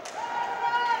playoffs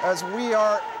as we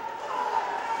are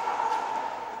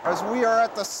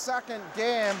at the second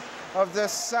game of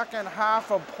this second half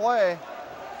of play.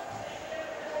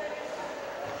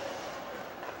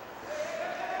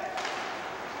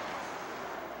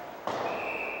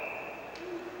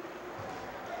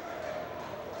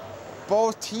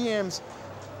 Both teams,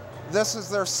 this is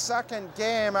their second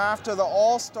game after the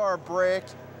All-Star break.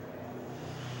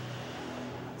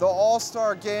 The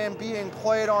All-Star game being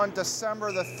played on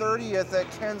December the 30th at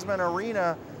Kinsman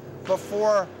Arena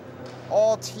before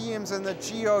all teams in the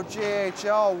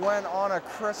GOJHL went on a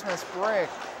Christmas break.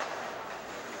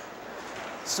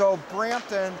 So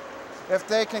Brampton, if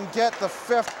they can get the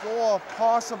 5th goal,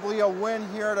 possibly a win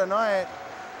here tonight,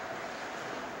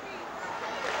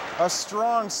 a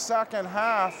strong second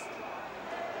half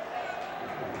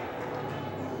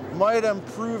might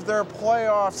improve their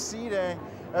playoff seeding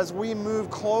as we move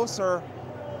closer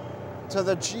to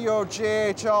the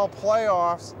GOJHL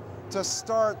playoffs to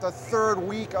start the 3rd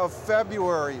week of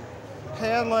February.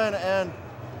 Hanlon and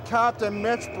Captain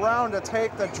Mitch Brown to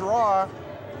take the draw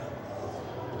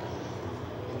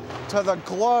to the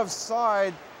glove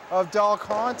side of Del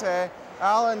Conte.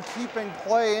 Allen keeping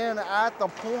play in at the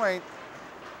point.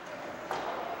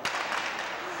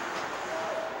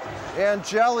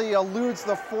 Angeli eludes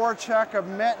the forecheck of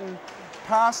Mitten,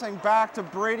 passing back to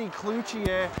Brady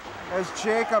Cloutier as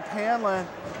Jacob Hanlon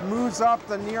moves up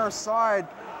the near side.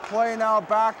 Play now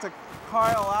back to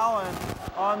Kyle Allen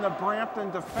on the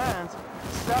Brampton defense.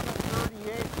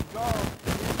 7:38 to go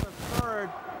in the third.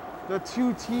 The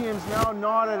two teams now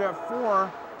knotted at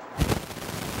 4.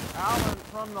 Allen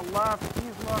from the left,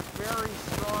 he's looked very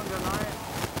strong tonight.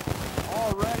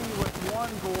 Already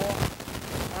goal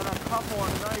and a couple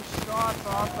of nice shots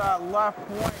off that left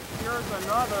point. Here's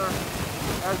another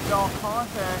as Del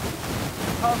Conte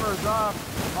covers up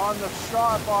on the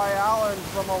shot by Allen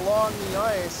from along the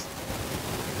ice.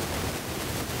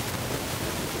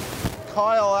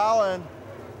 Kyle Allen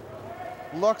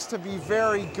looks to be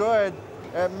very good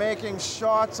at making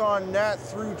shots on net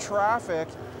through traffic.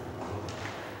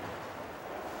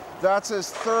 That's his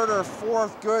third or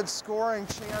fourth good scoring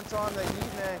chance on the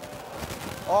evening,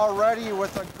 already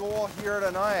with a goal here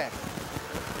tonight.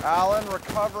 Allen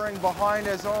recovering behind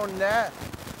his own net,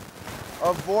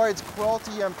 avoids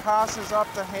Quilty and passes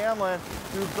up to Hanlon,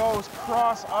 who goes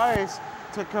cross ice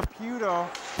to Caputo.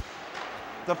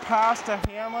 The pass to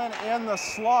Hanlon in the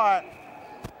slot.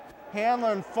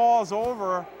 Hanlon falls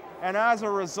over, and as a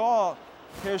result,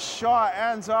 his shot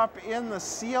ends up in the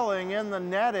ceiling, in the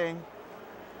netting,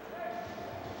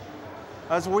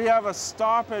 as we have a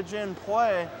stoppage in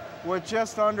play with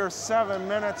just under 7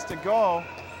 minutes to go.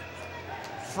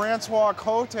 Francois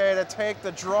Cote to take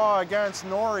the draw against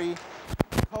Norrie.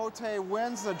 Cote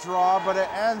wins the draw, but it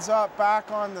ends up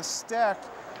back on the stick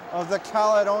of the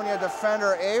Caledonia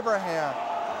defender Abraham.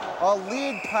 A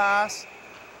lead pass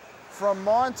from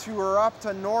Montour up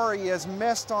to Norrie is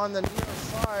missed on the near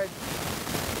side.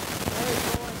 They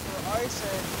going for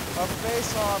icing, a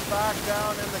face-off back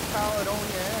down in the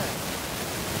Caledonia end.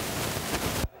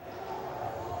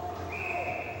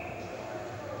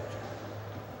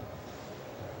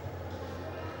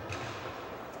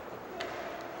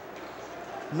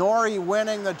 Norrie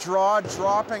winning the draw,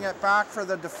 dropping it back for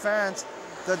the defense.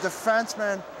 The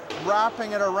defenseman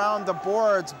wrapping it around the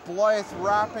boards. Blythe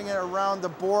wrapping it around the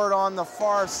board on the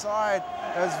far side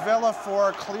as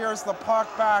Villefort clears the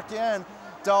puck back in.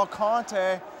 Del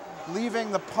Conte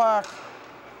leaving the puck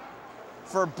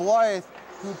for Blythe,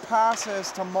 who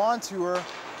passes to Montour.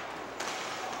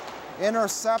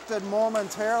 Intercepted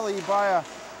momentarily by a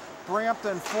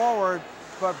Brampton forward,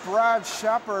 but Brad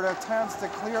Shepard attempts to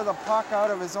clear the puck out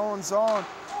of his own zone.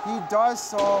 He does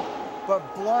so,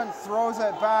 but Blunt throws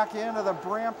it back into the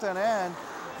Brampton end.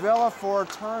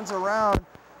 Villefort turns around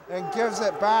and gives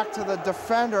it back to the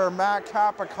defender, Matt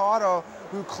Capicato,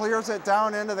 who clears it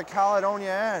down into the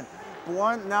Caledonia end.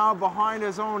 Blunt now behind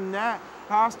his own net,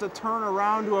 has to turn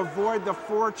around to avoid the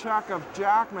forecheck of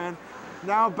Jackman.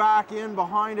 Now back in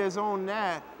behind his own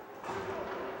net.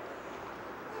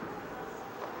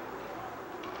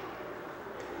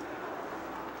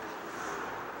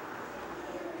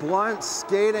 Blunt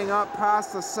skating up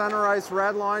past the center ice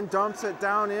red line, dumps it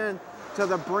down in to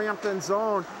the Brampton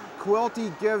zone.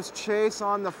 Quilty gives chase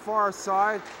on the far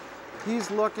side. He's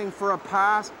looking for a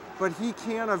pass, but he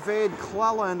can't evade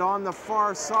Cleland on the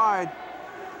far side.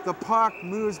 The puck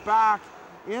moves back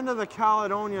into the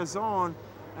Caledonia zone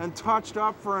and touched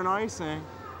up for an icing.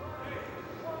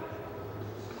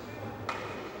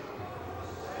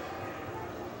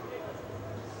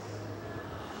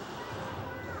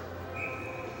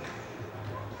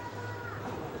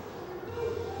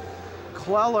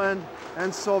 Cleland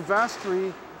and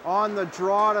Silvestri on the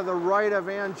draw to the right of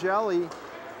Angeli.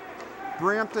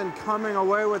 Brampton coming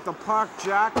away with the puck.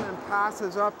 Jackman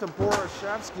passes up to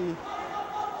Borashevsky.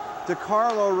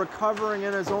 DiCarlo recovering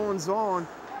in his own zone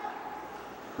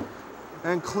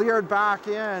and cleared back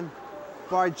in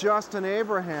by Justin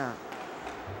Abraham.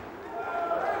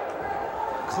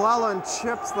 Cleland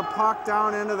chips the puck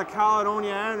down into the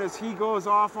Caledonia end as he goes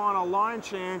off on a line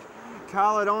change.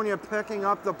 Caledonia picking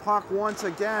up the puck once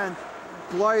again.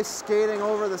 Blythe skating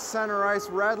over the center ice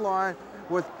red line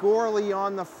with Gorley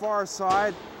on the far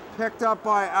side. Picked up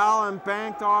by Allen,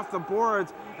 banked off the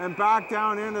boards and back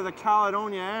down into the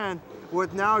Caledonia end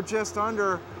with now just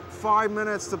under 5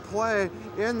 minutes to play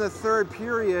in the third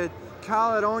period.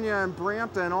 Caledonia and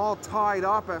Brampton all tied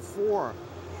up at 4.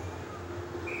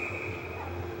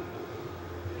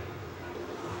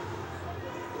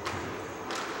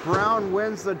 Brown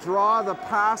wins the draw, the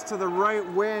pass to the right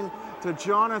wing to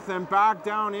Jonathan, back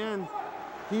down in.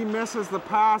 He misses the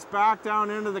pass back down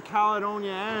into the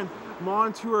Caledonia end.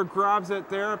 Montour grabs it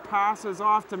there, passes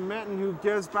off to Mitten, who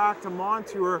gives back to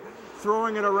Montour,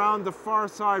 throwing it around the far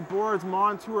side boards.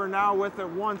 Montour now with it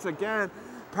once again,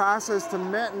 passes to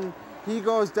Mitten. He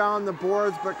goes down the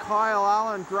boards, but Kyle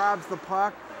Allen grabs the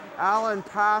puck. Allen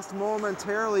passed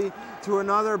momentarily to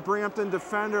another Brampton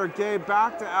defender. Gabe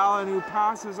back to Allen, who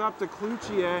passes up to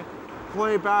Cloutier.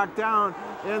 Play back down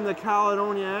in the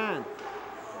Caledonia end.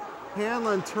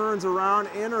 Hanlon turns around,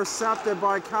 intercepted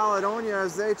by Caledonia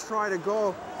as they try to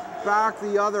go back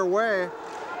the other way.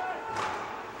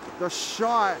 The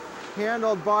shot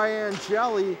handled by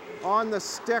Angeli on the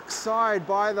stick side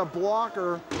by the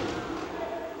blocker.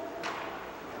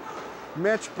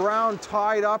 Mitch Brown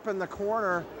tied up in the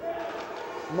corner.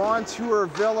 Montour,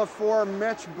 Villefort,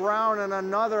 Mitch Brown, and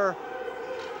another,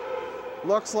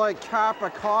 looks like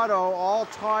Capicotto, all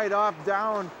tied up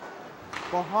down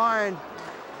behind.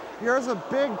 Here's a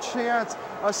big chance,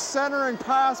 a centering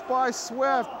pass by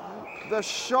Swift. The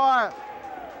shot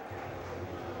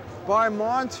by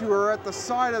Montour at the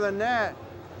side of the net.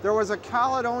 There was a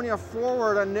Caledonia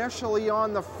forward initially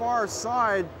on the far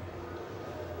side,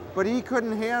 but he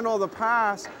couldn't handle the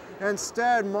pass.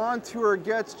 Instead, Montour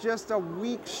gets just a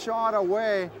weak shot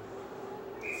away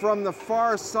from the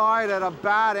far side at a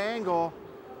bad angle,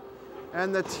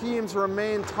 and the teams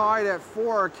remain tied at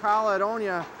 4.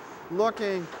 Caledonia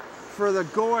looking for the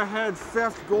go-ahead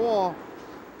 5th goal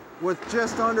with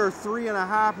just under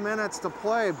 3.5 minutes to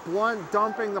play. Blunt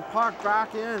dumping the puck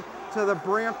back in to the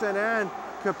Brampton end.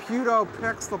 Caputo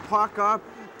picks the puck up,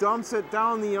 dumps it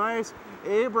down the ice.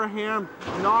 Abraham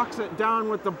knocks it down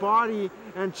with the body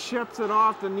and chips it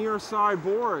off the near side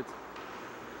boards.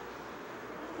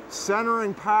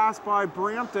 Centering pass by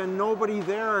Brampton, nobody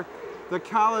there. The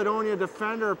Caledonia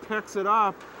defender picks it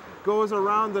up, goes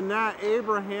around the net.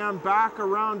 Abraham back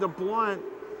around to Blunt.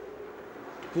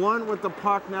 Blunt with the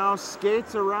puck now,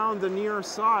 skates around the near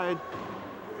side.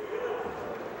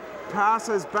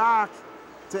 Passes back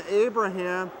to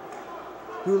Abraham,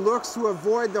 who looks to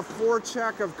avoid the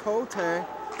forecheck of Cote.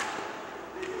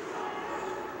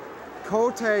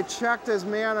 Cote checked his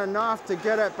man enough to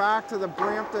get it back to the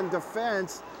Brampton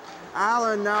defense.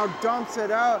 Allen now dumps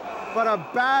it out, but a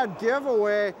bad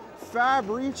giveaway.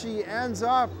 Fabrici ends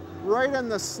up right in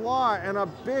the slot, and a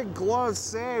big glove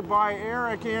save by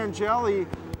Eric Angeli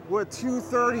with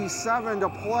 2:37 to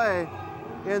play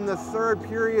in the 3rd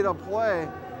period of play.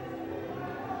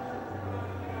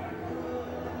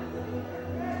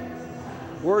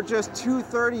 We're just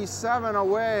 2:37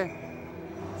 away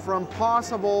from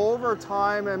possible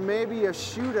overtime and maybe a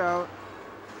shootout.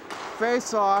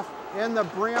 Face-off in the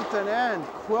Brampton end.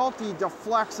 Quilty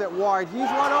deflects it wide. He's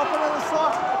wide open in the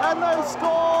slot, and they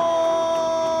score!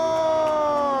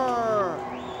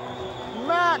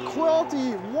 Matt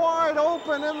Quilty wide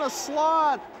open in the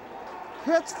slot.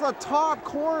 Hits the top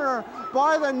corner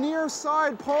by the near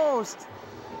side post.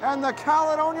 And the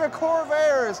Caledonia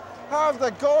Corvairs have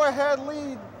the go-ahead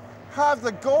lead, have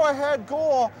the go-ahead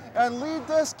goal, and lead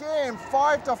this game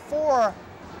 5-4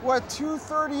 with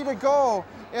 2:30 to go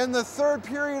in the 3rd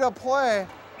period of play.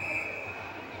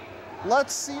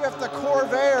 Let's see if the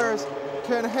Corvairs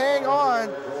can hang on.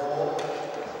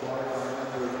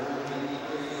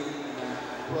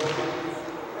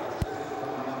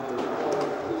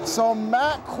 So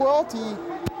Matt Quilty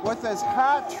with his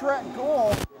hat-trick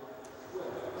goal.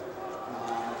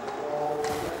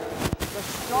 The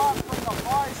shot from the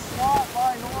high slot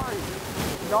by Norrie,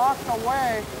 knocked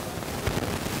away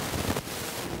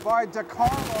by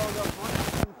DeCarlo, the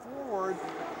Brampton forward,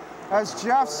 as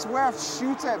Jeff Swift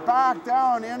shoots it back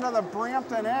down into the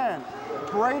Brampton end.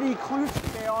 Brady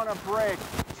Kluchke on a break,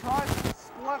 tries to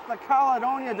split the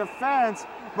Caledonia defense,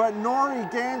 but Norrie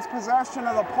gains possession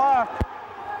of the puck.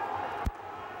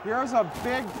 Here's a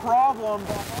big problem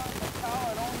behind the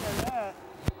Caledonia net.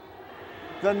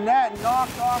 The net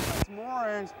knocked off its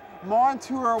moorings.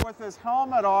 Montour with his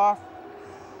helmet off,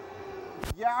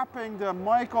 yapping to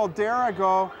Michael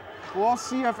Derigo. We'll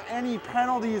see if any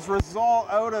penalties result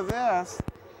out of this.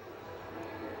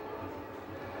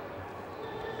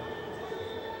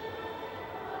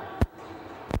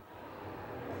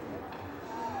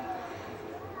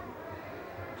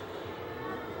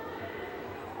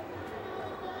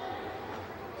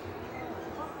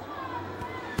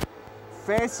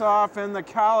 Face-off in the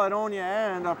Caledonia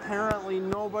end. Apparently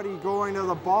nobody going to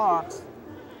the box.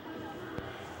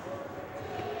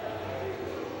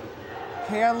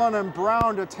 Hanlon and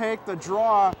Brown to take the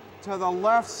draw to the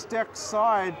left stick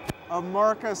side of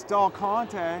Marcus Del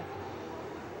Conte.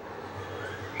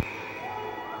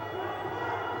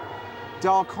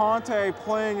 Del Conte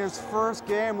playing his first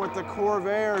game with the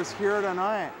Corvairs here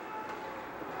tonight.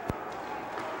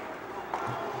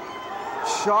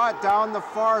 Shot down the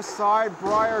far side.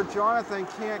 Briar Jonathan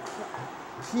can't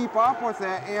keep up with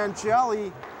it.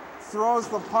 Angeli throws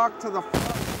the puck to the far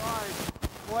side.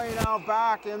 Play now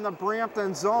back in the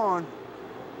Brampton zone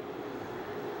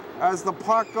as the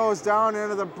puck goes down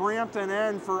into the Brampton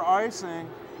end for icing.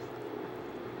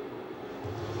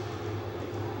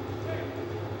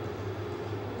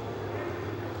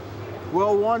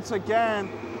 We'll once again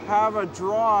have a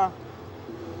draw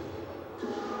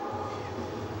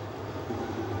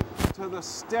to the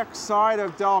stick side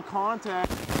of Del Conte. Shot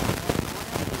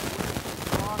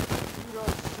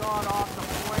off the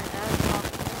point, ends up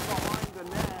in behind the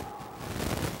net.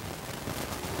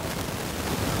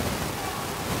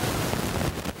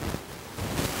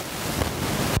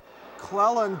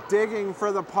 McClellan digging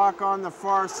for the puck on the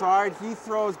far side. He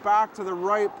throws back to the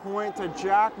right point to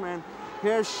Jackman.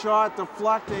 His shot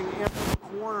deflecting into the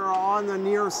corner on the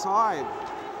near side.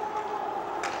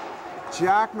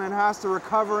 Jackman has to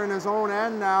recover in his own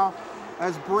end now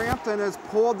as Brampton has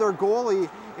pulled their goalie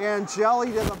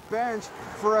Angeli to the bench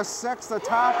for a sixth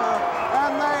attacker,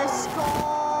 and they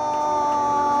score!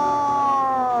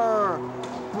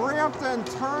 Brampton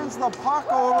turns the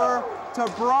puck over to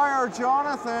Briar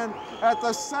Jonathan at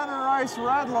the center ice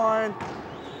red line.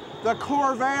 The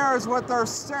Corvairs with their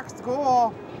sixth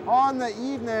goal on the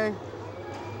evening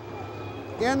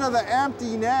into the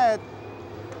empty net.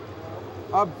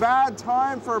 A bad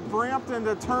time for Brampton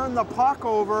to turn the puck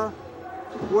over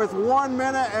with 1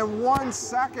 minute and 1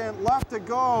 second left to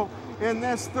go in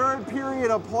this third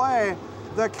period of play.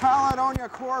 The Caledonia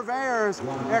Corvairs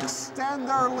extend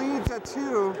their lead to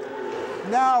 2,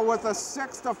 now with a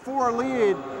 6-4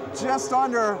 lead, just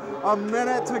under a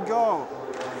minute to go.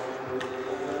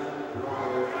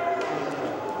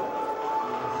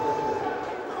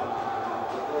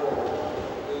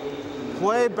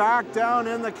 Play back down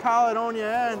in the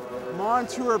Caledonia end.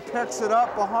 Montour picks it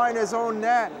up behind his own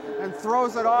net and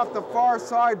throws it off the far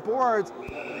side boards.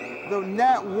 The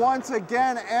net once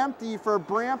again empty for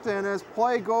Brampton as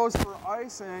play goes for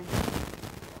icing.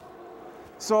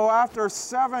 So after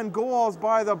 7 goals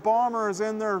by the Bombers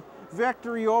in their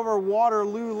victory over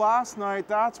Waterloo last night,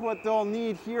 that's what they'll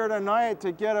need here tonight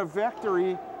to get a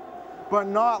victory, but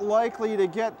not likely to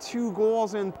get 2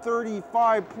 goals in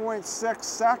 35.6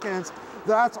 seconds.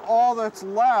 That's all that's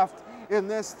left in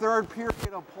this third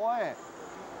period of play.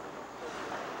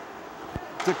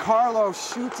 DiCarlo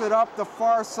shoots it up the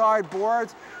far side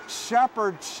boards.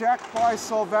 Shepard checked by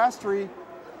Silvestri.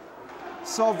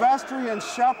 Silvestri and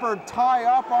Shepard tie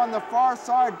up on the far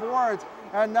side boards,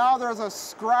 and now there's a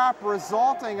scrap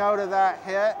resulting out of that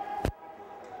hit.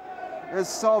 Is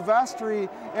Silvestri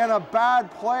in a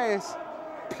bad place,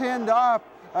 pinned up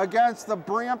against the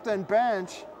Brampton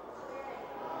bench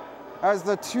as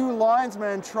the 2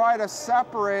 linesmen try to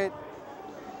separate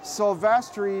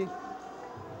Silvestri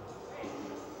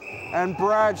and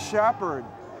Brad Shepard.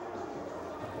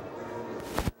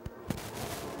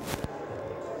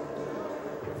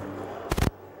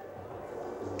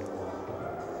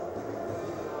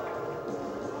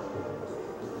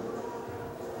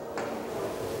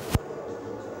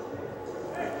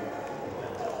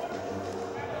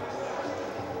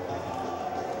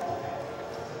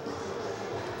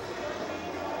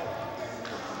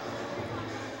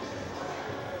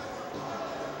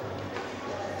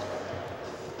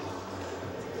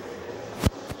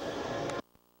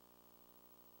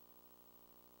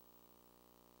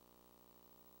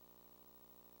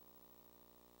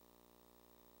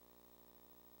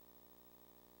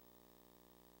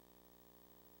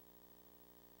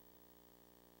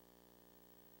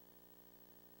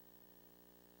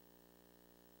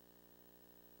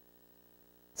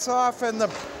 Off in the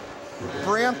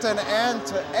Brampton end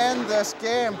to end this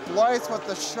game. Blythe with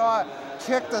the shot,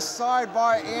 kicked aside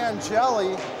by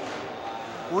Angeli.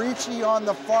 Ricci on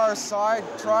the far side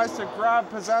tries to grab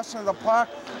possession of the puck.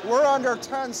 We're under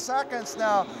 10 seconds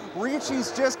now. Ricci's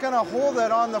just gonna hold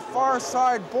it on the far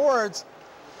side boards.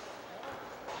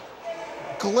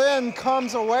 Glynn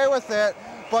comes away with it,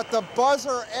 but the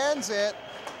buzzer ends it.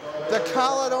 The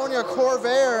Caledonia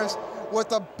Corvairs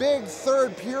with a big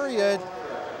third period,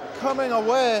 coming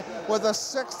away with a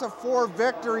 6-4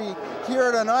 victory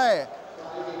here tonight.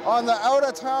 On the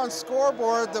out-of-town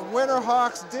scoreboard, the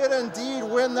Winterhawks did indeed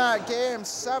win that game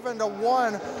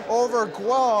 7-1 over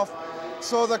Guelph,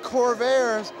 so the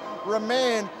Corvairs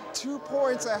remain 2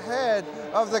 points ahead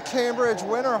of the Cambridge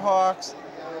Winterhawks.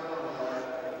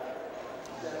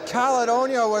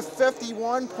 Caledonia with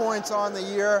 51 points on the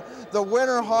year, the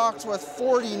Winterhawks with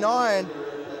 49.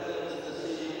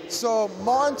 So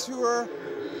Montour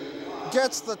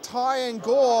gets the tying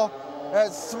goal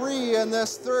at 3 in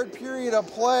this third period of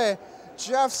play.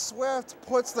 Jeff Swift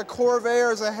puts the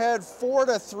Corvairs ahead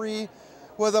 4-3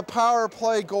 with a power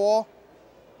play goal.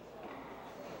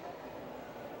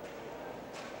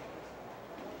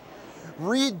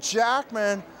 Reed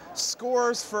Jackman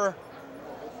scores for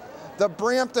the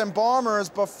Brampton Bombers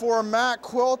before Matt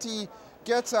Quilty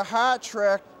gets a hat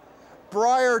trick.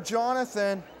 Briar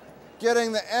Jonathan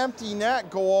getting the empty net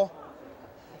goal.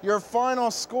 Your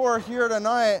final score here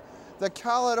tonight, the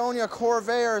Caledonia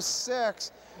Corvairs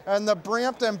 6 and the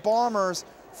Brampton Bombers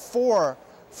 4.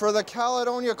 For the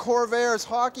Caledonia Corvairs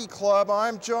Hockey Club,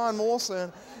 I'm John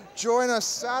Molson. Join us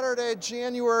Saturday,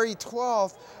 January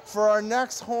 12th for our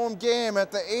next home game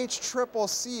at the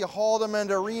HCCC Haldimand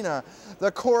Arena.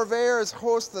 The Corvairs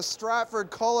host the Stratford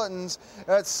Culletons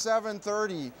at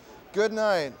 7:30. Good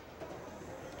night.